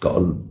got a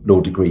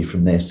law degree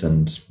from this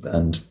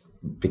and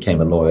became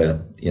a lawyer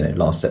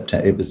last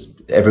September. It was,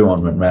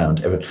 everyone went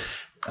round,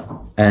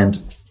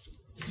 and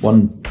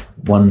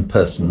one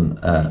person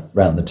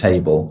round the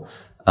table,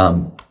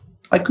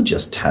 I could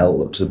just tell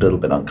looked a little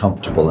bit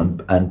uncomfortable,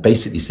 and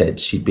basically said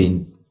she'd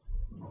been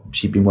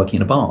working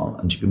in a bar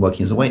and she'd been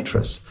working as a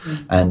waitress,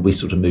 and we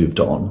sort of moved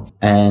on.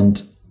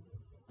 And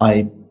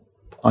I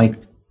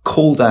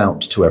called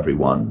out to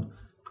everyone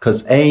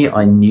because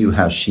I knew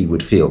how she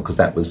would feel, because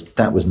that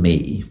was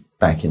me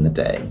back in the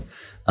day.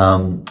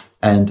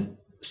 And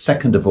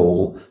second of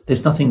all,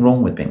 there's nothing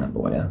wrong with being a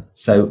lawyer.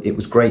 So it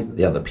was great that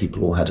the other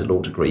people all had a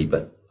law degree,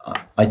 but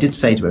I did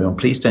say to everyone,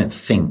 please don't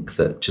think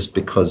that just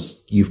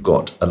because you've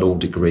got a law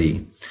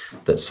degree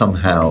that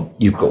somehow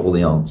you've got all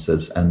the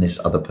answers and this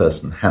other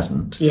person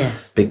hasn't.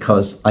 Yes.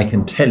 Because I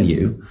can tell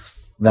you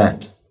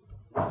that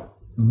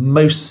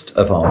most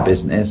of our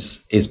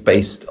business is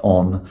based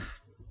on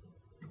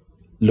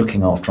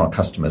looking after our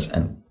customers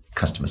and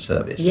customer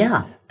service.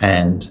 Yeah.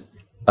 And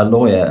a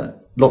lawyer,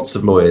 lots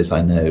of lawyers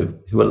I know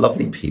who are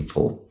lovely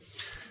people,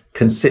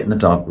 can sit in a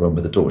dark room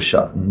with the door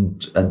shut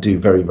and do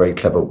very, very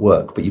clever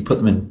work. But you put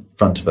them in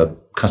front of a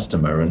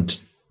customer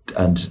and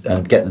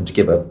get them to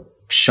give a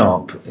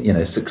sharp,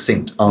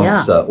 succinct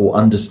answer, or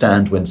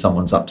understand when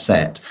someone's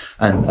upset,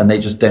 and they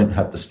just don't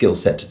have the skill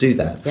set to do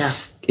that. Yeah.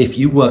 If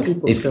you've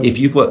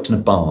worked in a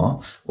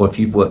bar, or if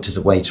you've worked as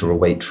a waiter or a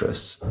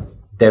waitress,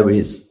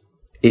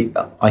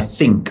 I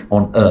think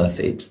on earth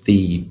it's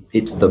the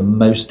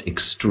most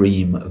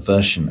extreme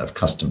version of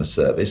customer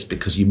service,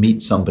 because you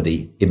meet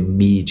somebody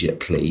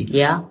immediately,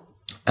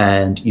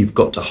 and you've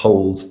got to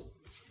hold,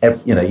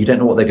 you don't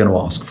know what they're going to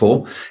ask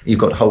for. You've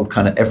got to hold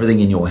kind of everything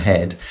in your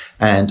head,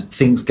 and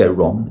things go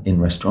wrong in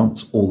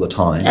restaurants all the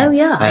time. Oh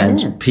yeah,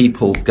 and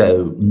people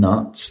go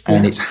nuts,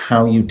 and it's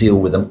how you deal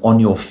with them on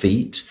your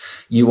feet.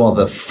 You are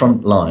the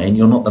front line.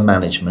 You're not the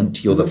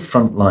management. You're the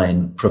front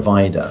line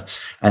provider.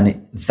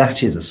 And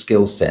that is a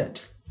skill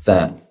set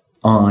that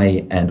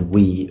I and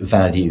we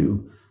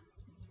value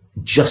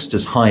just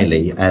as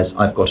highly as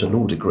I've got a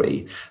law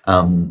degree.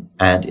 And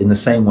in the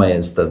same way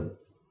as the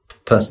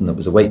person that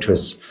was a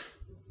waitress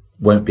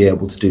won't be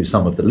able to do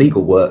some of the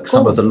legal work,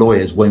 some of the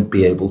lawyers won't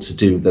be able to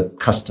do the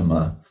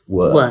customer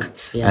work.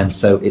 And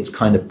so it's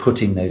kind of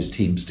putting those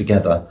teams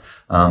together,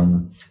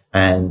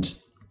 and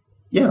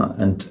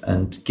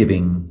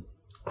giving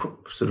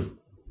sort of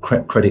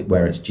credit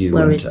where it's due,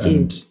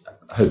 and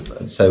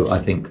hope. So I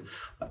think,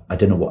 I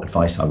don't know what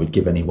advice I would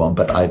give anyone,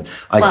 but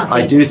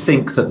I do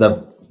think that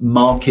the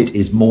market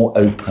is more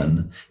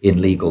open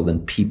in legal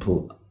than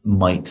people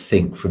might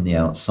think from the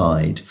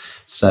outside.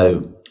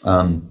 So,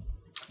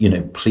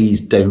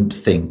 please don't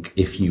think,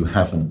 if you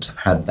haven't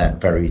had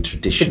that very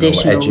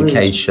traditional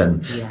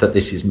education, that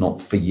this is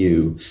not for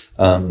you.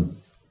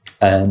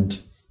 And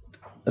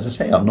as I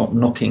say, I'm not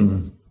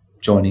knocking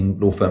joining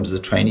law firms as a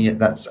trainee.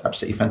 That's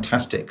absolutely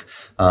fantastic.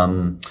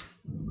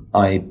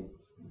 I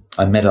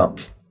met up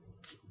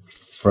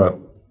for a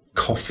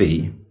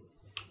coffee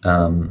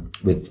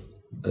with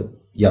a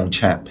young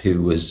chap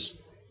who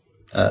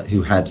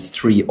had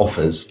 3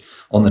 offers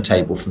on the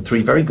table from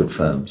 3 very good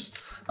firms.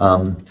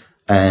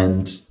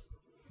 And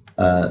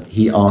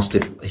he asked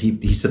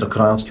he said,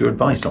 could I ask your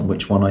advice on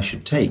which one I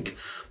should take?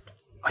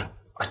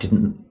 I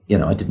didn't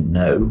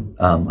know.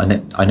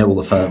 I know all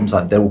the firms.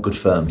 They're all good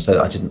firms.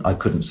 So I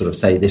couldn't sort of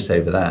say this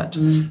over that.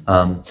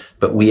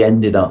 But we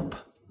ended up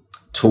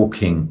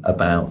talking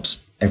about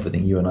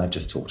everything you and I have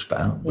just talked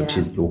about, which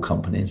is law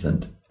companies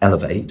and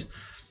Elevate.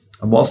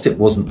 And whilst it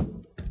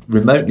wasn't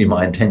remotely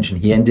my intention,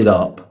 he ended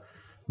up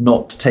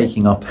not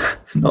taking up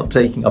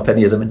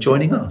any of them and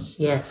joining us.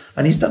 Yes.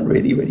 And he's done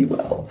really, really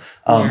well.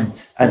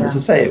 As I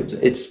say, but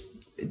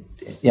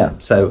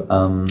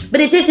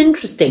it is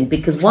interesting,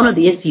 because one of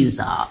the issues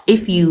are,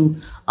 if you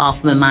are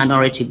from a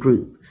minority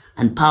group,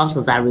 and part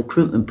of that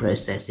recruitment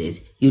process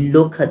is you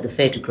look at the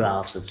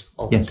photographs of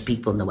the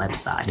people on the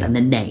website and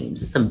the names.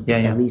 There's some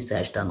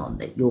research done on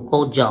that. You're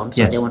called John,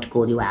 so I don't want to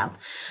call you out.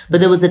 But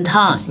there was a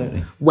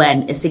time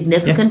when a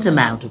significant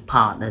amount of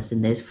partners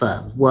in those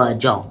firms were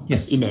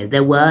Johns. Yes.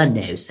 There were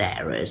no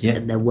Sarahs,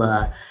 and there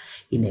were,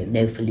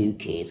 no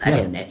Falukis. I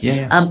don't know.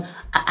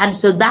 And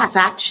so that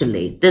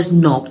actually does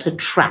not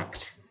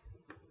attract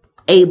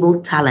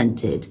able,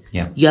 talented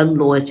young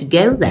lawyers to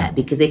go there,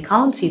 because they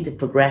can't see the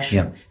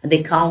progression and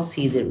they can't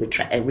see the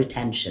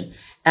retention,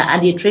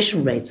 and the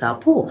attrition rates are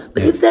poor.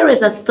 But if there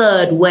is a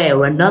third way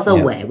or another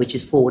way, which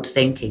is forward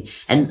thinking,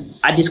 and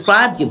I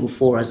described you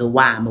before as a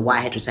WAM, a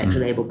white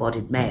heterosexual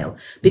able-bodied male,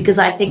 because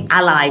I think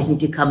allies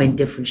need to come in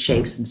different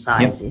shapes and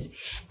sizes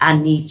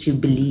and need to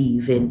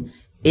believe in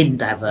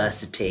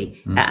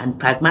diversity and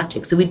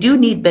pragmatic. So we do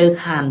need both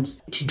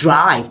hands to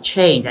drive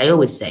change. I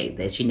always say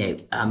this,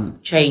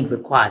 change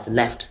requires a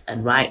left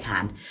and right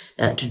hand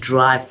to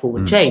drive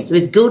forward change. So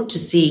it's good to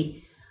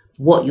see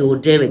what you're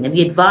doing, and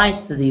the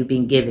advice that you've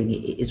been giving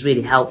is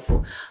really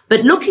helpful.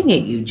 But looking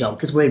at you, John,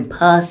 because we're in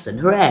person,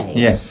 hooray.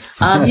 Yes.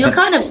 You're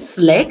kind of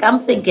slick. I'm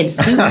thinking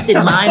suits in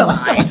my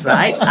mind,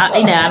 right?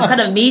 I'm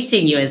kind of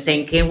meeting you and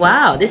thinking,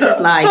 wow, this is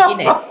like,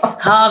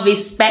 Harvey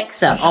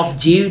Specter off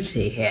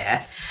duty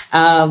here.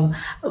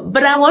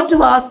 But I want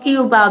to ask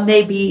you about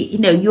maybe,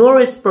 your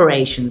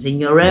inspirations in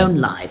your own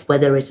life,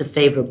 whether it's a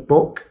favorite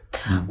book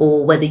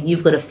or whether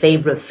you've got a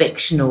favorite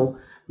fictional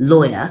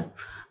lawyer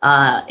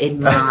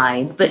in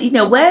mind. But,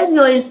 where does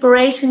your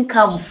inspiration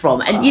come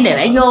from? And,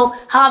 and your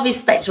Harvey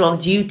Specter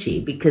of duty,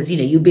 because,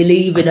 you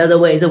believe in other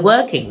ways of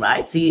working,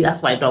 right? So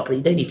that's why probably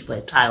you don't need to put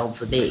a tie on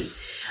for me.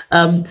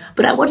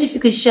 But I wonder if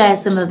you could share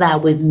some of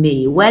that with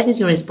me. Where does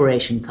your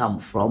inspiration come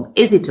from?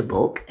 Is it a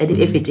book? And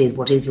if it is,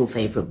 what is your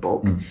favorite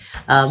book?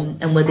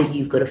 And whether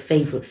you've got a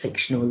favorite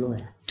fictional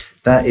lawyer.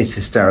 That is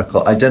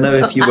hysterical. I don't know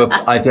if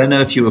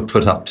you were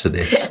put up to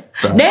this.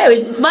 No,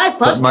 it's my podcast.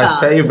 But my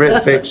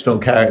favourite fictional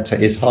character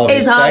is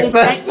Harvey Specter. Harvey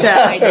Specter.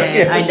 I know.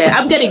 Yes. I know.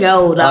 I'm getting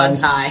old,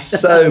 aren't I?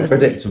 So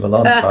predictable,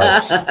 aren't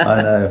I?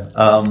 I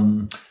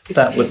know.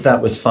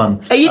 That was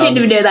fun. Oh, you didn't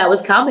even know that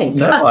was coming.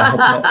 No,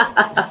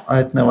 I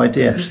had no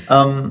idea.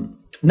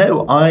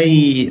 No,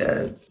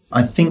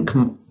 I think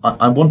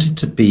I wanted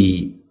to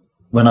be,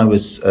 when I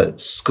was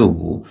at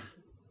school,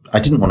 I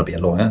didn't want to be a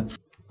lawyer.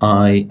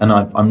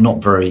 I'm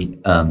not very,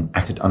 I'm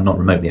not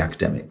remotely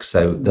academic.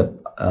 So that,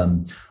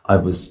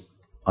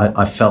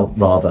 I felt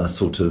rather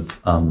sort of,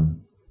 I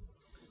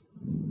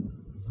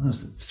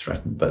was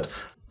threatened, but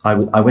I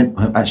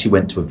actually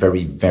went to a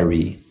very,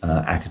 very,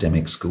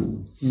 academic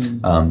school.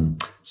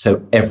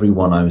 So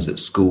everyone I was at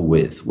school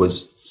with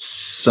was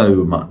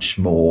so much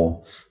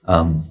more,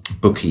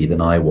 booky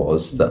than I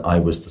was, that I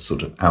was the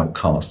sort of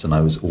outcast and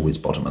I was always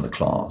bottom of the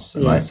class.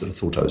 And I sort of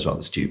thought I was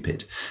rather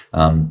stupid.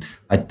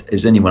 It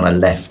was only when I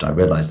left, I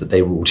realized that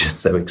they were all just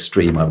so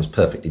extreme. I was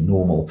perfectly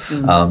normal.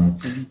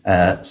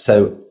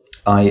 So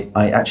I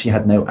actually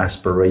had no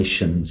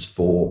aspirations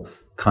for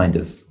kind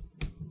of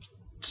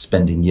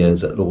spending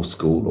years at law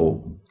school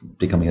or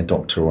becoming a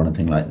doctor or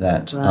anything like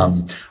that.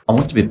 Right. I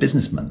wanted to be a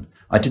businessman.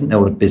 I didn't know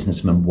what a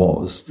businessman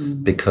was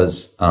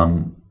because,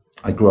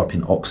 I grew up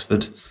in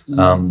Oxford,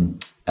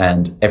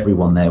 and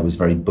everyone there was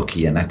very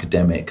booky and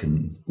academic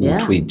and wore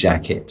tweed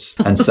jackets.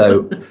 And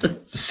so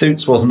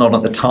suits wasn't on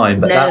at the time,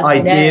 but that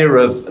idea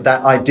of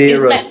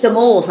Inspector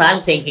Morse, I'm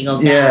thinking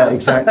of now. Yeah,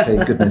 exactly.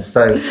 Goodness.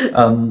 So,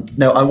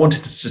 no, I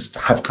wanted to just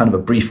have kind of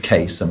a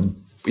briefcase and,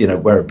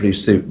 wear a blue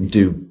suit and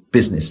do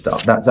business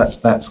stuff.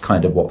 That's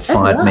kind of what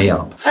fired me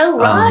up. Oh,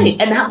 right.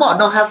 And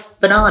not have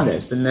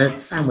bananas and the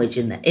sandwich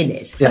in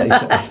it. Yeah,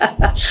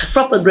 exactly.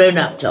 Proper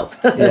grown-up job.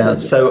 Yeah.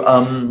 So,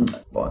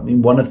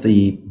 one of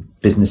the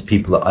business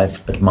people that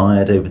I've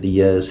admired over the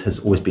years has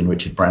always been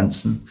Richard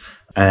Branson.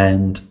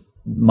 And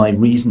my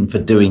reason for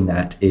doing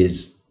that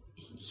is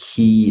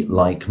he,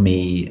 like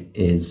me,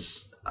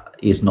 is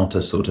not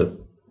a sort of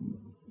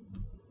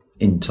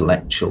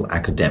intellectual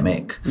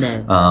academic.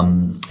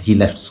 No. He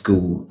left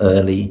school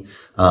early.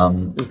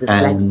 He's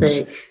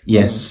dyslexic.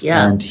 Yes.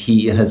 Yeah. And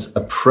he has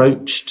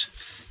approached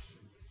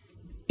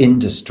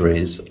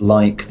industries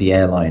like the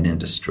airline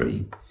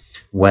industry,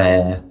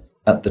 where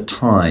at the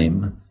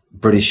time,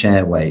 British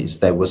Airways,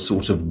 there was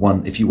sort of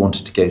if you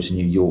wanted to go to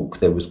New York,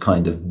 there was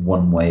kind of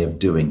one way of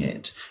doing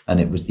it. And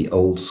it was the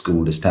old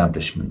school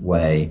establishment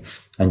way.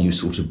 And you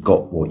sort of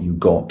got what you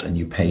got and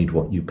you paid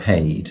what you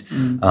paid.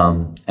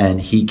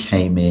 And he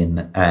came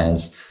in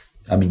as,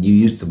 you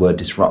used the word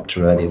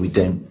disruptor earlier. We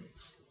don't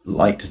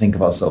like to think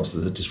of ourselves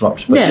as a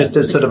disruptor, but just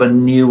as sort of a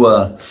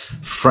newer,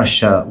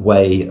 fresher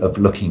way of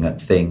looking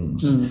at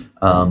things,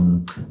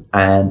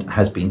 and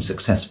has been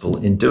successful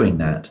in doing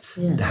that.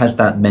 Yeah. Has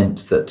that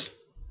meant that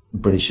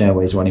British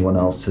Airways or anyone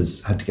else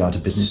has had to go out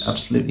of business?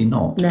 Absolutely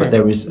not. No, but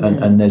there is,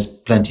 and there's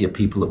plenty of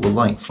people that will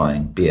like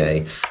flying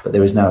BA, but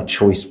there is now a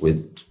choice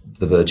with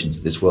the Virgins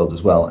of this world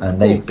as well, and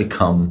they've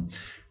become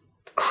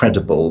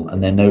credible,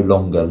 and they're no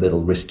longer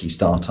little risky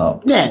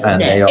startups.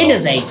 They are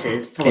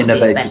innovators, probably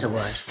a better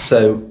word.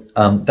 So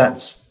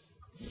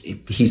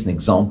he's an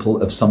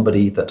example of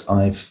somebody that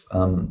I've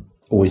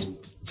always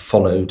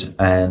followed,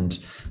 and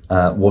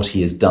what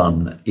he has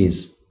done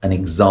is an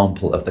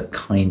example of the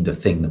kind of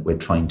thing that we're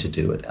trying to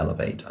do at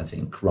Elevate, I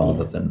think,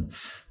 rather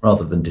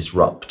than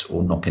disrupt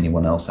or knock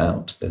anyone else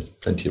out. There's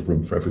plenty of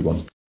room for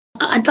everyone.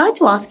 I'd like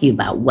to ask you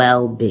about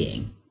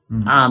well-being.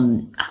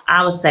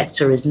 Our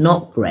sector is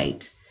not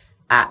great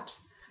at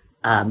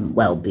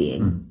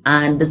well-being.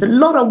 And there's a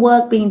lot of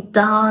work being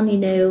done,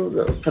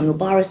 from the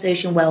Bar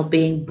Association,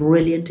 well-being,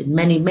 brilliant in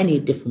many, many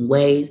different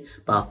ways.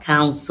 Bar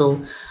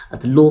Council,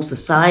 the Law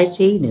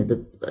Society,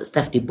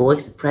 Stephanie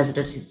Boyce, the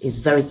president, is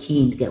very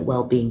keen to get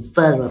well-being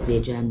further up the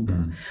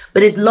agenda.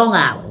 But it's long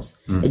hours,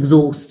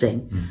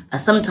 exhausting,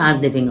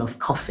 sometimes living off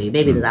coffee.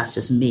 Maybe that's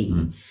just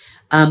me.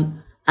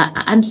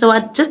 And so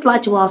I'd just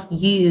like to ask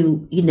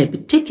you,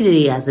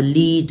 particularly as a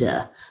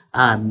leader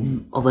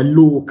of a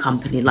law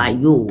company like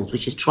yours,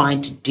 which is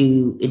trying to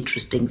do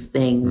interesting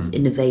things,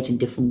 innovate in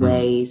different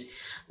ways,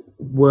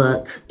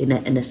 work in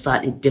a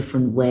slightly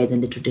different way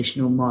than the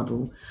traditional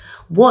model.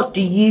 What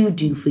do you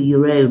do for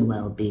your own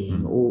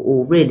well-being,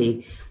 or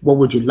really, what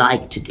would you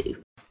like to do?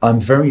 I'm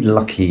very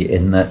lucky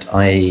in that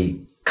I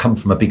come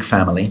from a big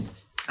family.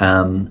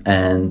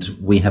 and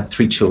we have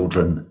 3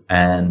 children,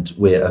 and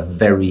we're a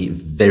very,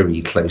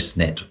 very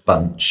close-knit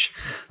bunch.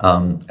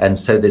 And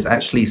so there's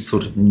actually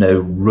sort of no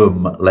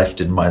room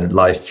left in my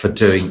life for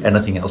doing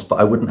anything else, but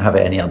I wouldn't have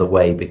it any other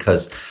way,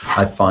 because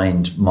I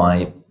find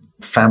my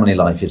family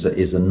life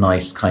is a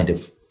nice kind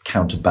of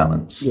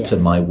counterbalance to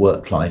my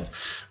work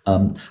life.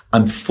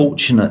 I'm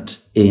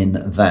fortunate in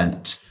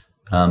that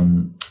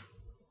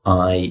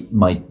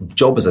my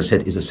job, as I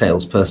said, is a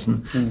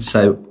salesperson.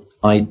 So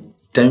I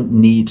don't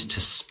need to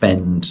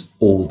spend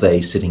all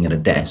day sitting at a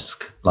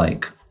desk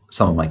like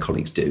some of my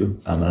colleagues do.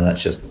 And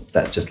that's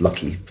just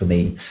lucky for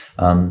me.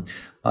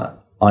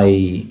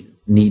 I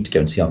need to go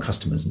and see our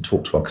customers and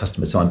talk to our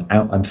customers. So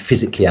I'm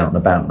physically out and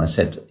about. And I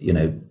said,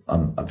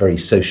 I'm very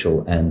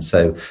social. And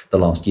so the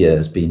last year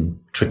has been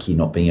tricky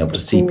not being able to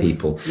see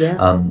people.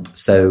 Yeah.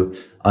 So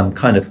I'm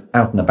kind of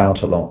out and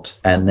about a lot.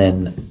 And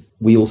then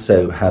we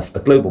also have a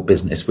global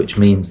business, which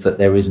means that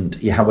there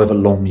isn't, however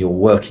long your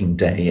working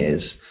day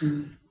is.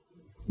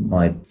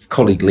 My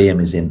colleague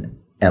Liam is in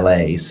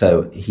LA,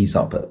 so he's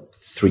up at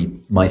 3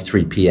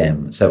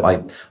 p.m. So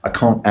I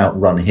can't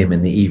outrun him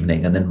in the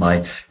evening. And then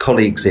my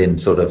colleagues in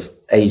sort of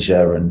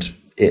Asia and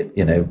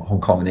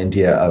Hong Kong and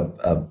India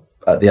are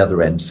at the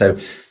other end. So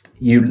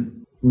you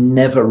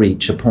never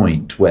reach a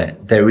point where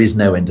there is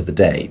no end of the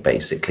day,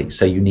 basically.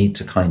 So you need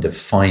to kind of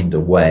find a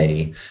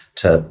way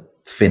to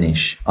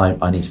finish.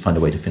 I need to find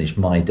a way to finish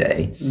my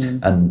day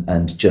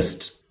and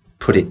just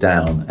put it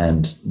down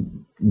and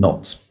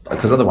not,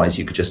 because otherwise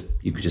you could just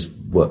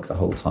work the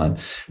whole time.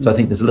 So I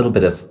think there's a little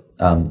bit of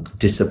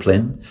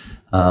discipline.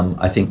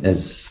 I think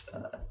there's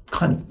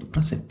kind of,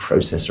 I say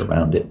process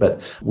around it,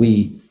 but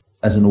we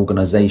as an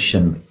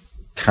organization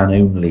can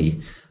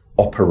only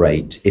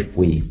operate if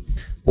we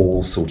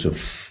all sort of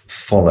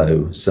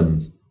follow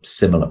some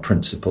similar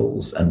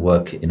principles and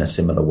work in a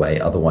similar way.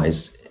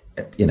 Otherwise,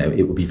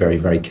 it would be very,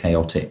 very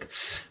chaotic.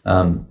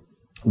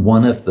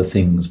 One of the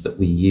things that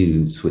we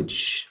use,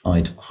 which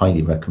I'd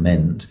highly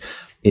recommend,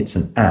 it's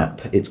an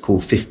app. It's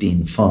called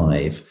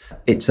 15-5.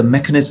 It's a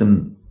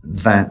mechanism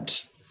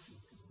that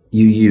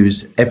you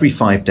use every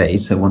 5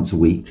 days, so once a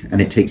week,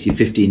 and it takes you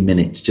 15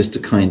 minutes just to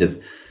kind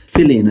of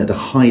fill in at a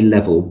high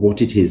level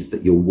what it is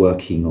that you're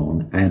working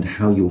on and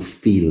how you're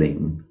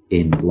feeling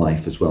in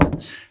life as well,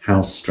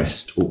 how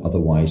stressed or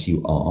otherwise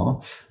you are,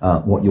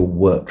 what your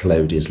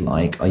workload is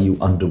like, are you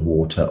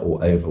underwater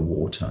or over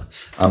water,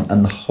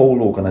 and the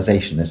whole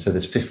organization. There's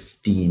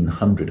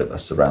 1,500 of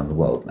us around the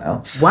world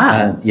now.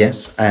 Wow.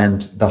 Yes,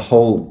 and the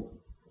whole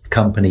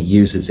company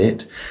uses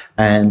it.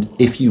 And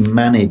if you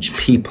manage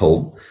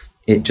people,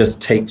 it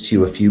just takes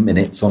you a few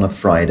minutes on a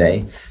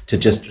Friday to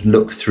just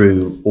look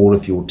through all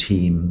of your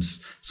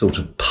team's sort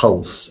of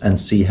pulse and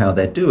see how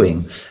they're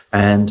doing.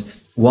 And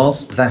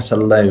whilst that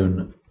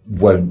alone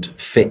won't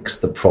fix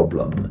the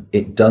problem,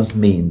 it does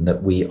mean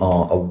that we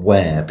are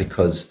aware,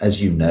 because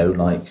as you know,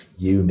 like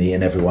you, me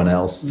and everyone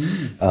else,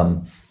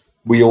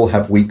 we all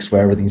have weeks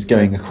where everything's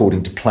going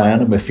according to plan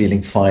and we're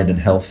feeling fine and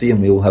healthy,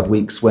 and we all have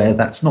weeks where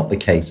that's not the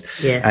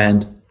case. Yes.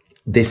 And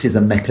this is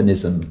a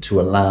mechanism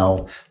to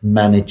allow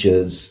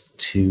managers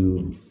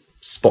to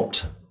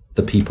spot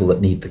the people that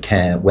need the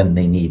care when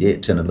they need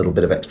it, and a little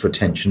bit of extra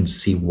attention to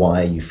see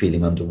why are you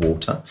feeling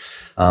underwater.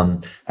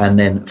 And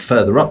then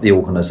further up the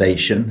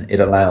organization, it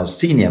allows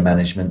senior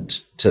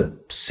management to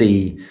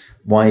see,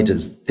 why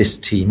does this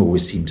team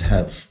always seem to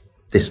have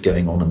this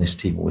going on and this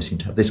team always seem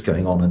to have this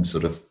going on, and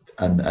sort of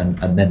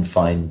and then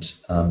find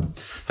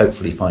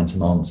hopefully find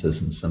some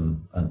answers and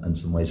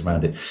some ways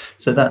around it.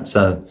 So that's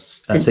an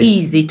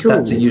easy tool.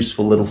 That's a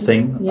useful little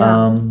thing.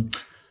 Yeah.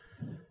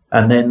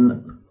 And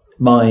then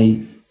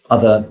my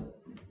other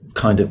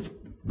kind of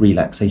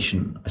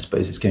relaxation, I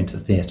suppose, is going to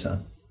the theatre.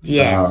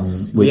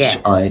 Yes.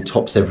 Which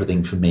tops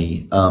everything for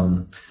me.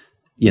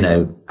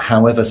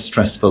 However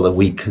stressful a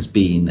week has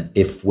been,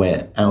 if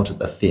we're out at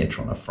the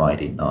theatre on a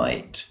Friday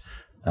night,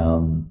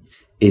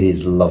 it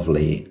is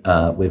lovely.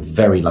 We're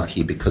very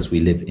lucky because we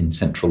live in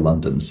central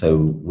London. So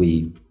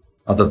we,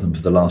 other than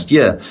for the last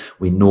year,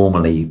 we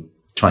normally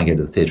try and go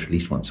to the theatre at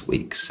least once a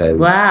week. So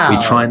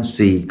we try and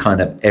see kind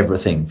of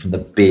everything from the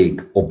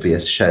big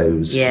obvious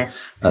shows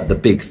at the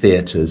big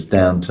theatres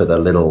down to the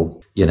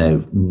little,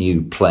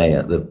 new play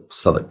at the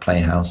Southwark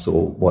Playhouse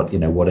or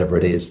whatever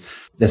it is.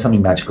 There's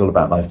something magical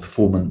about live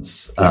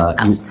performance. You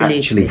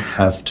actually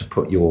have to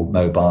put your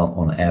mobile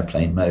on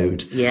airplane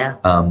mode. Yeah.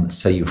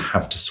 So you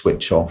have to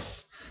switch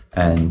off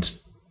and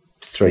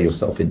throw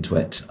yourself into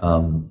it.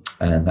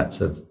 And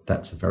that's a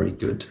very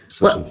good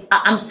sort of...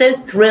 I'm so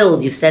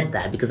thrilled you said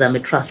that, because I'm a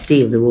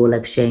trustee of the Royal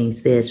Exchange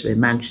Theatre in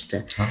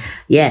Manchester. Oh.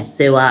 Yes,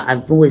 so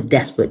I'm always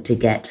desperate to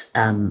get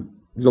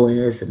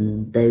lawyers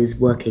and those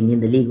working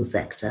in the legal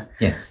sector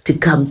to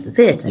come to the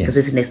theatre, because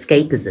it's an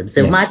escapism.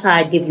 So might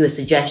I give you a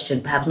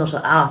suggestion, perhaps not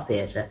at our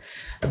theatre,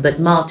 but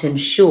Martin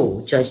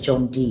Shaw, Judge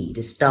John Deed,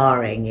 is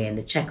starring in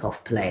the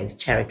Chekhov play,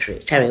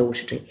 Cherry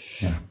Orchard,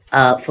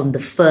 from the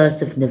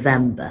 1st of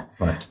November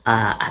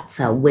at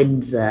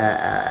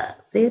Windsor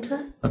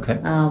Theatre. Okay.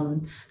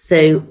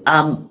 So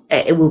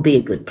it will be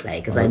a good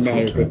play because I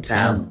know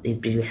that he's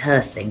been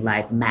rehearsing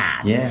like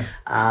mad. Yeah.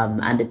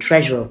 And the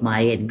treasurer of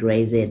my inn,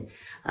 Gray's Inn,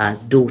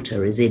 his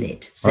daughter is in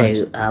it.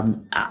 So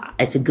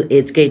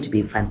it's going to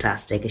be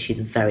fantastic. She's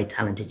a very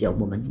talented young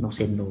woman,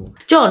 not in law.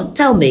 John,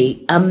 tell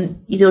me,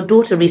 your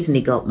daughter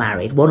recently got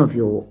married, one of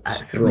your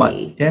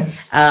three.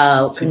 Yes.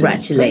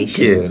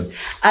 Congratulations. Thank you.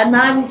 And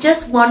I'm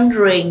just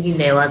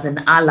wondering, as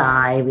an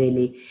ally,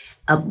 really,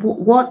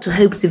 what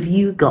hopes have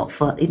you got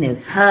for,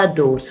 her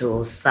daughter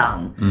or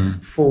son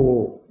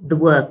for the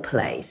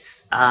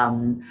workplace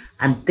and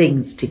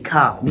things to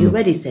come? You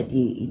already said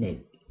you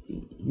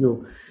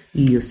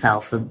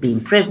yourself have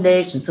been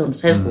privileged and so on and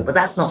so forth, but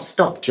that's not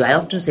stopped you. I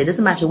often say it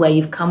doesn't matter where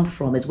you've come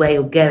from, it's where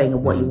you're going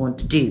and what you want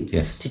to do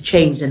to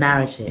change the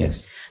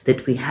narrative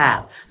that we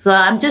have. So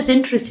I'm just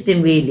interested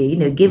in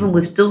really, given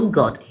we've still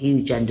got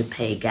huge gender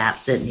pay gap,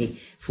 certainly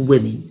for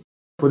women,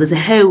 well, there's a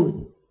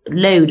whole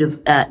load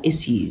of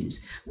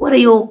issues. What are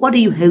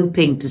you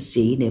hoping to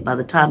see, by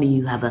the time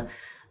you have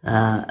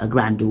a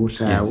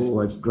granddaughter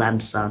or a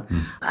grandson?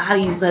 How are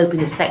you hoping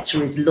the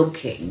sector is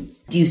looking?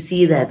 Do you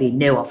see there being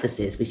no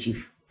offices, which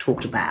you've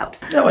talked about?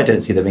 No, I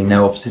don't see there being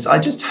no offices. I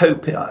just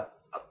hope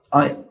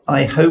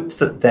I hope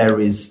that there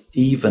is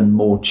even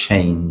more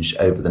change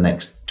over the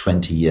next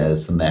 20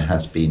 years than there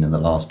has been in the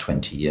last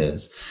 20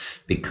 years.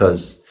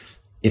 Because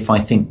if I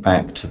think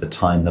back to the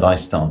time that I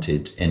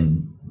started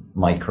in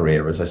my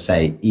career, as I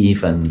say,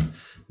 even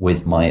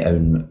with my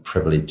own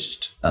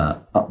privileged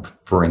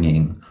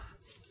upbringing,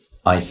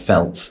 I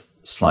felt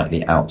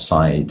slightly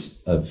outside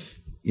of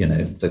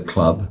the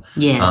club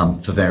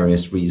for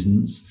various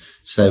reasons.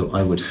 So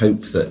I would hope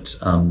that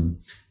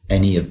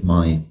any of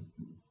my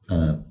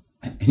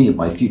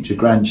future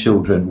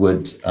grandchildren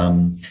would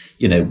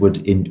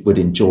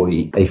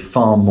enjoy a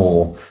far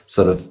more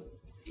sort of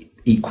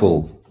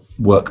equal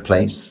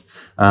workplace.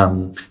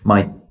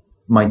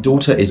 My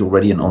daughter is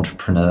already an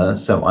entrepreneur,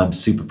 so I'm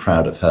super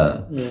proud of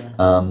her. Yeah.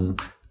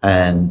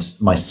 And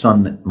my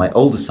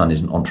older son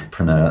is an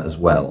entrepreneur as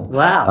well.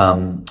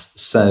 Wow.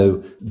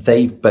 So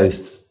they've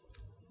both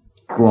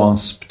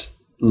grasped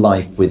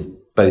life with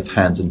both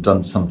hands and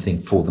done something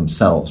for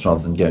themselves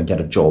rather than go and get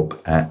a job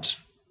at,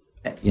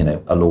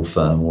 a law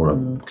firm or a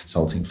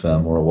consulting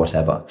firm or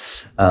whatever.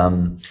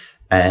 And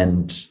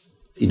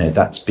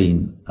that's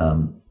been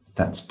an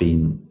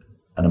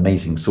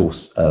amazing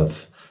source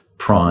of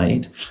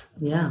pride.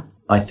 Yeah.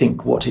 I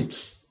think what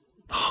it's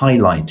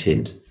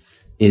highlighted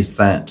is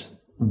that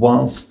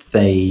whilst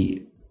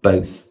they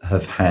both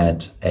have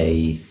had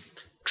a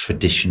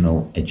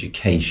traditional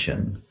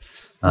education,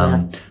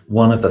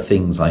 one of the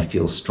things I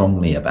feel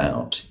strongly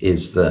about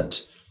is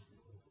that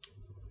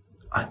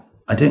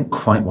I don't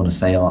quite want to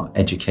say our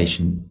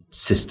education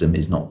system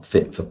is not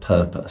fit for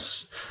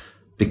purpose,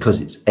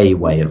 because it's a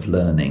way of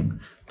learning.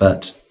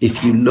 But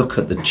if you look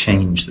at the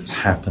change that's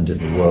happened in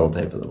the world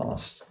over the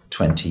last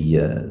 20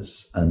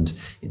 years, and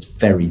it's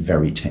very,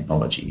 very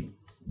technology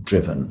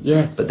driven.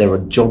 Yes. But there are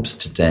jobs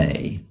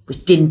today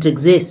which didn't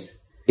exist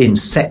in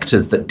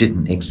sectors that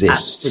didn't exist.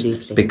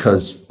 Absolutely.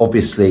 Because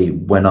obviously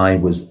when I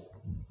was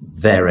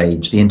their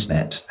age, the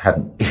internet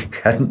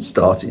hadn't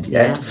started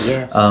yet.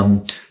 Yeah, yes.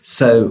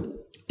 So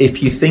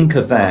if you think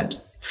of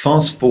that,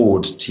 fast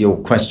forward to your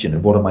question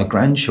of what are my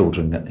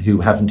grandchildren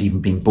who haven't even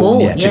been born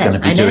yet are going to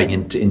be doing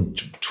in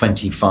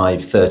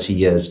 25, 30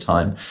 years'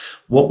 time,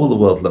 what will the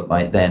world look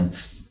like then?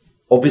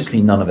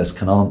 Obviously, none of us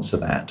can answer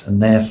that.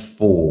 And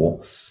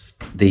therefore,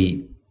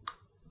 the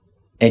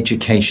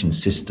education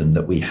system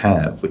that we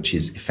have, which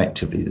is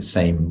effectively the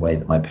same way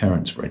that my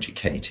parents were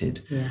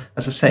educated,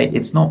 as I say,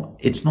 it's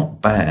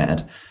not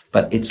bad,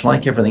 but it's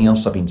like everything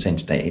else I've been saying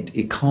today.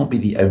 It can't be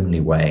the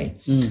only way.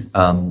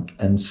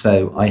 And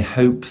so I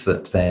hope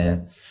that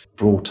they're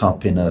brought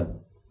up in a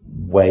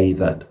way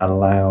that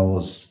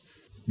allows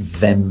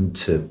them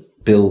to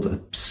build a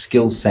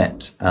skill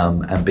set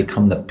and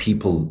become the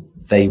people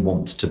they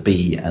want to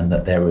be, and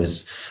that there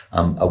is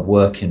a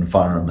work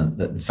environment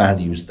that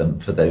values them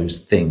for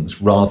those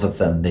things, rather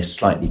than this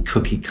slightly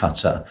cookie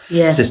cutter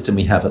system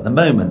we have at the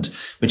moment,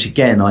 which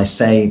again I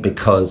say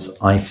because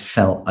I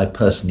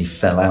personally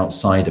fell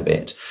outside of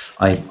it.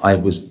 I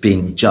was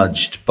being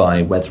judged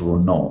by whether or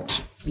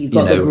not you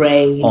got the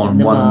grades on and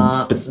the one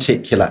marks.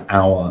 particular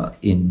hour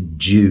in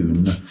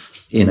June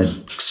in a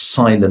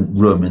silent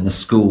room in the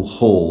school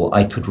hall,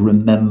 I could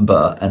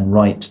remember and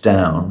write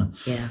down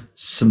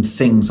some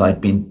things I'd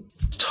been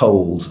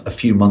told a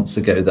few months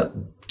ago that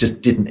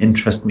just didn't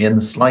interest me in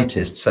the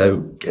slightest. So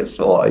guess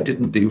what? I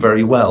didn't do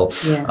very well.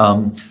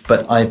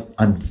 But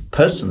I'm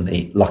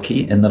personally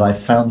lucky in that I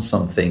found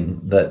something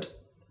that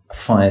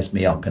fires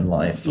me up in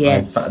life.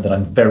 That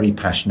I'm very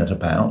passionate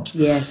about.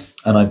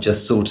 And I've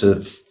just sort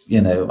of,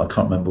 I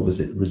can't remember,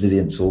 was it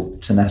resilience or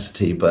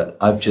tenacity, but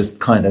I've just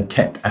kind of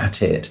kept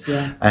at it.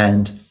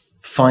 And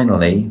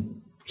finally,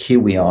 here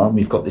we are, and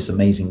we've got this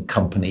amazing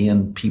company,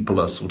 and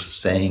people are sort of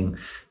saying,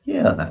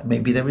 that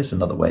maybe there is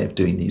another way of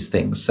doing these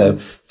things. So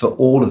for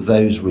all of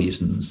those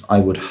reasons, I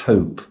would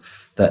hope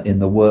that in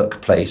the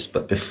workplace,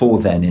 but before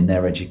then in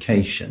their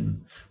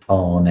education,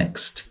 our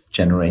next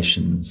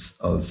generations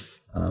of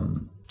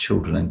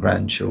children and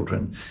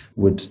grandchildren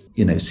would,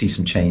 see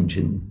some change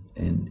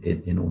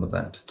in all of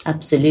that.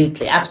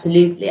 Absolutely.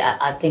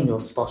 I think you're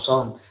spot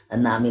on.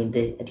 And I mean,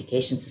 the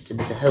education system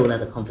is a whole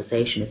other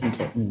conversation,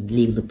 isn't it? And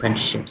legal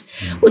apprenticeships.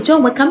 Well,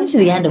 John, we're coming to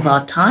the end of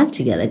our time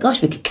together.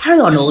 Gosh, we could carry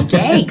on all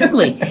day, couldn't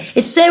we?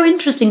 It's so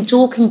interesting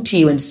talking to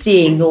you and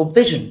seeing your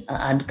vision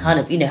and kind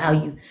of, how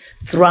you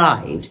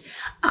thrived.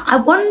 I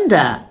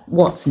wonder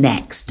what's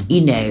next.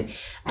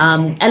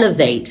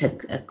 Elevate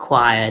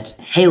acquired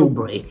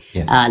Hailbury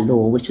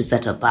Law, which was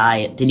set up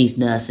by Denise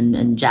Nurse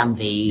and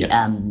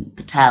Janvi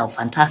Patel,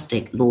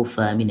 fantastic law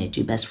firm,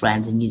 two best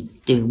friends, and you're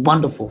doing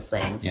wonderful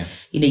things. Yeah.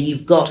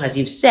 You've got, as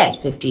you've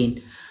said,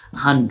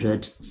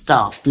 1,500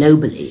 staff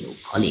globally, or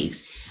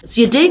colleagues.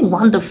 So you're doing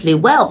wonderfully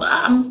well, but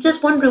I'm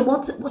just wondering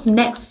what's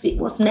next for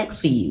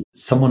you?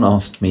 Someone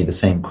asked me the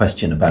same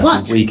question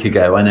about a week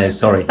ago. I know,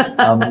 sorry.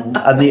 And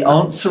the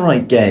answer I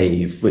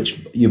gave, which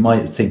you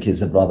might think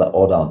is a rather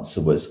odd answer,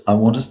 was I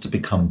want us to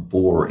become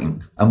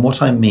boring. And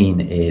what I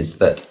mean is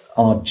that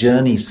our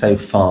journey so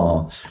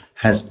far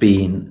has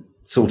been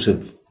sort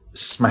of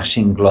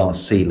smashing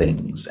glass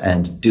ceilings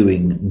and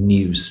doing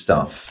new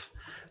stuff.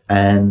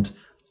 And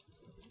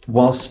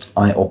whilst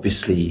I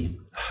obviously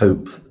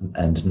hope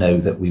and know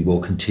that we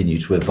will continue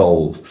to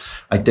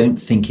evolve, I don't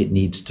think it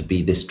needs to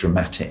be this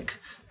dramatic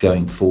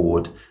going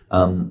forward.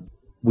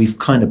 We've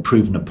kind of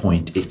proven a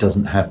point. It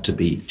doesn't have to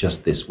be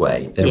just this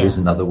way. There is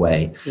another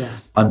way. Yeah.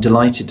 I'm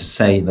delighted to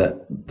say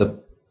that the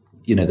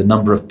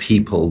number of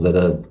people that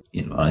are,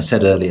 I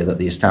said earlier that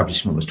the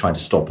establishment was trying to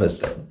stop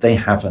us. They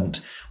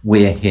haven't.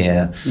 We're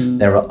here.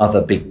 There are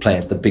other big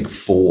players. The big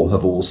four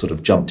have all sort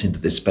of jumped into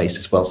this space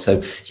as well. So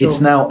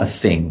it's now a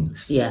thing.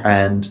 Yeah.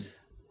 And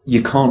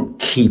you can't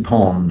keep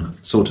on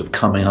sort of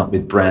coming up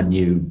with brand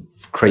new,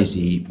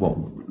 crazy,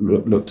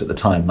 looked at the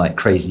time like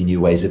crazy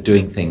new ways of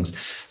doing things.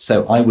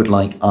 So I would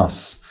like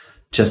us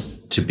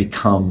just to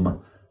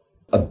become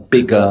a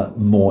bigger,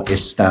 more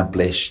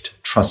established,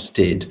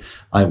 trusted.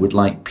 I would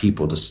like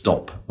people to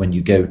stop when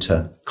you go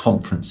to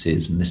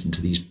conferences and listen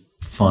to these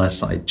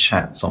fireside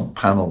chats on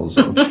panels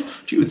of,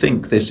 do you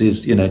think this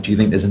is, do you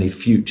think there's any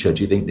future?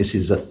 Do you think this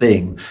is a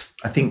thing?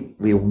 I think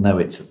we all know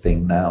it's a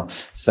thing now.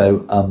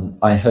 So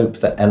I hope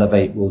that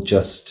Elevate will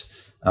just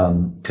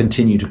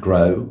continue to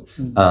grow.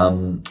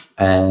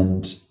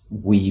 And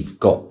we've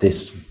got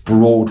this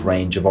broad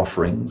range of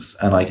offerings,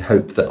 and I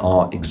hope that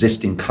our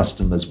existing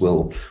customers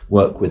will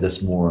work with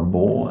us more and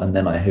more. And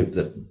then I hope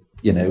that,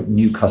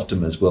 new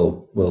customers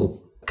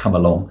will come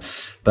along.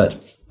 But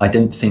I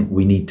don't think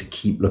we need to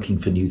keep looking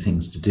for new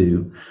things to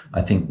do.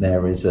 I think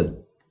there is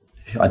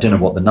I don't know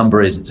what the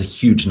number is. It's a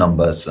huge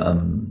number.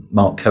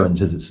 Mark Cohen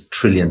says it's $1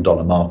 trillion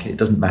market. It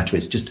doesn't matter.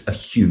 It's just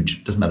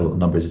doesn't matter what the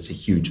number is. It's a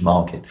huge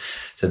market.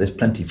 So there's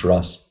plenty for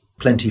us,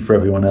 plenty for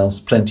everyone else,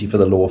 plenty for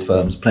the law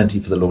firms, plenty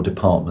for the law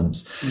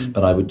departments.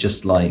 But I would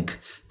just like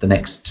the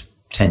next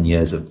 10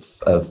 years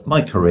of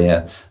my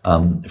career,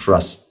 for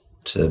us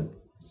to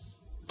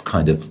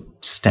kind of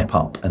step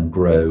up and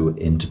grow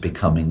into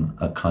becoming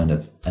a kind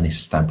of an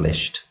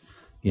established,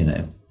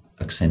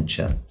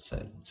 Accenture,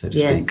 so to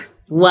speak.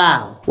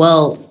 Wow.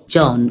 Well,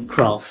 John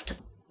Croft,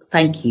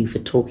 thank you for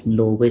talking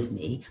law with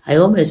me. I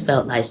almost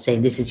felt like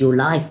saying this is your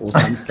life or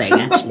something,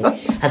 actually,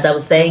 as I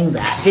was saying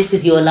that. This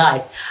is your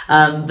life.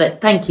 But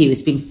thank you.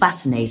 It's been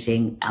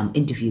fascinating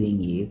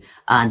interviewing you.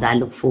 And I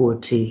look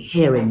forward to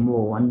hearing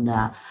more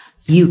on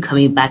you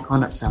coming back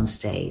on at some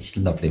stage.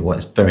 Lovely. Well,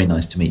 it's very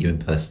nice to meet you in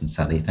person,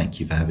 Sally. Thank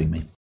you for having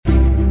me.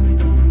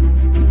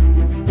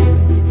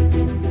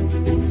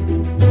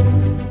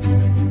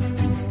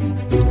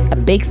 A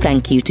big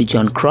thank you to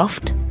John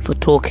Croft for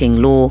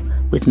talking law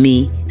with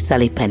me,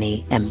 Sally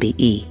Penny,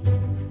 MBE.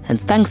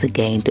 And thanks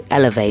again to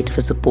Elevate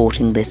for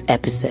supporting this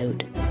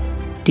episode.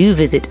 Do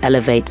visit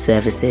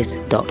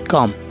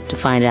elevateservices.com to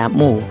find out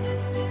more.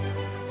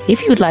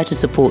 If you would like to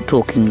support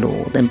Talking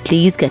Law, then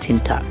please get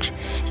in touch.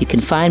 You can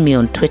find me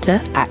on Twitter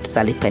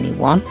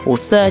 @SallyPenny1 or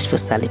search for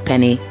Sally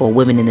Penny or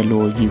Women in the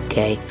Law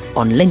UK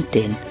on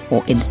LinkedIn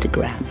or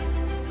Instagram.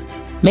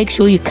 Make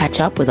sure you catch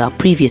up with our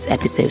previous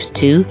episodes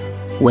too,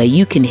 where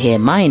you can hear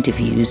my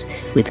interviews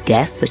with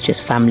guests such as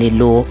family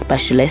law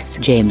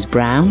specialist James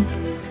Brown,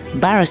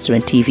 barrister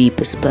and TV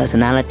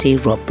personality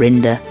Rob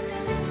Brinder,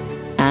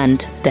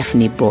 and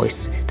Stephanie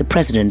Boyce, the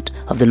president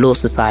of the Law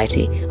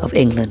Society of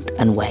England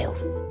and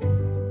Wales.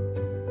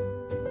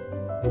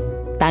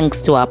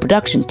 Thanks to our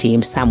production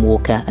team, Sam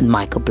Walker and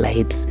Michael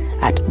Blades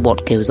at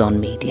What Goes On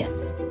Media.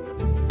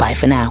 Bye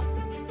for now.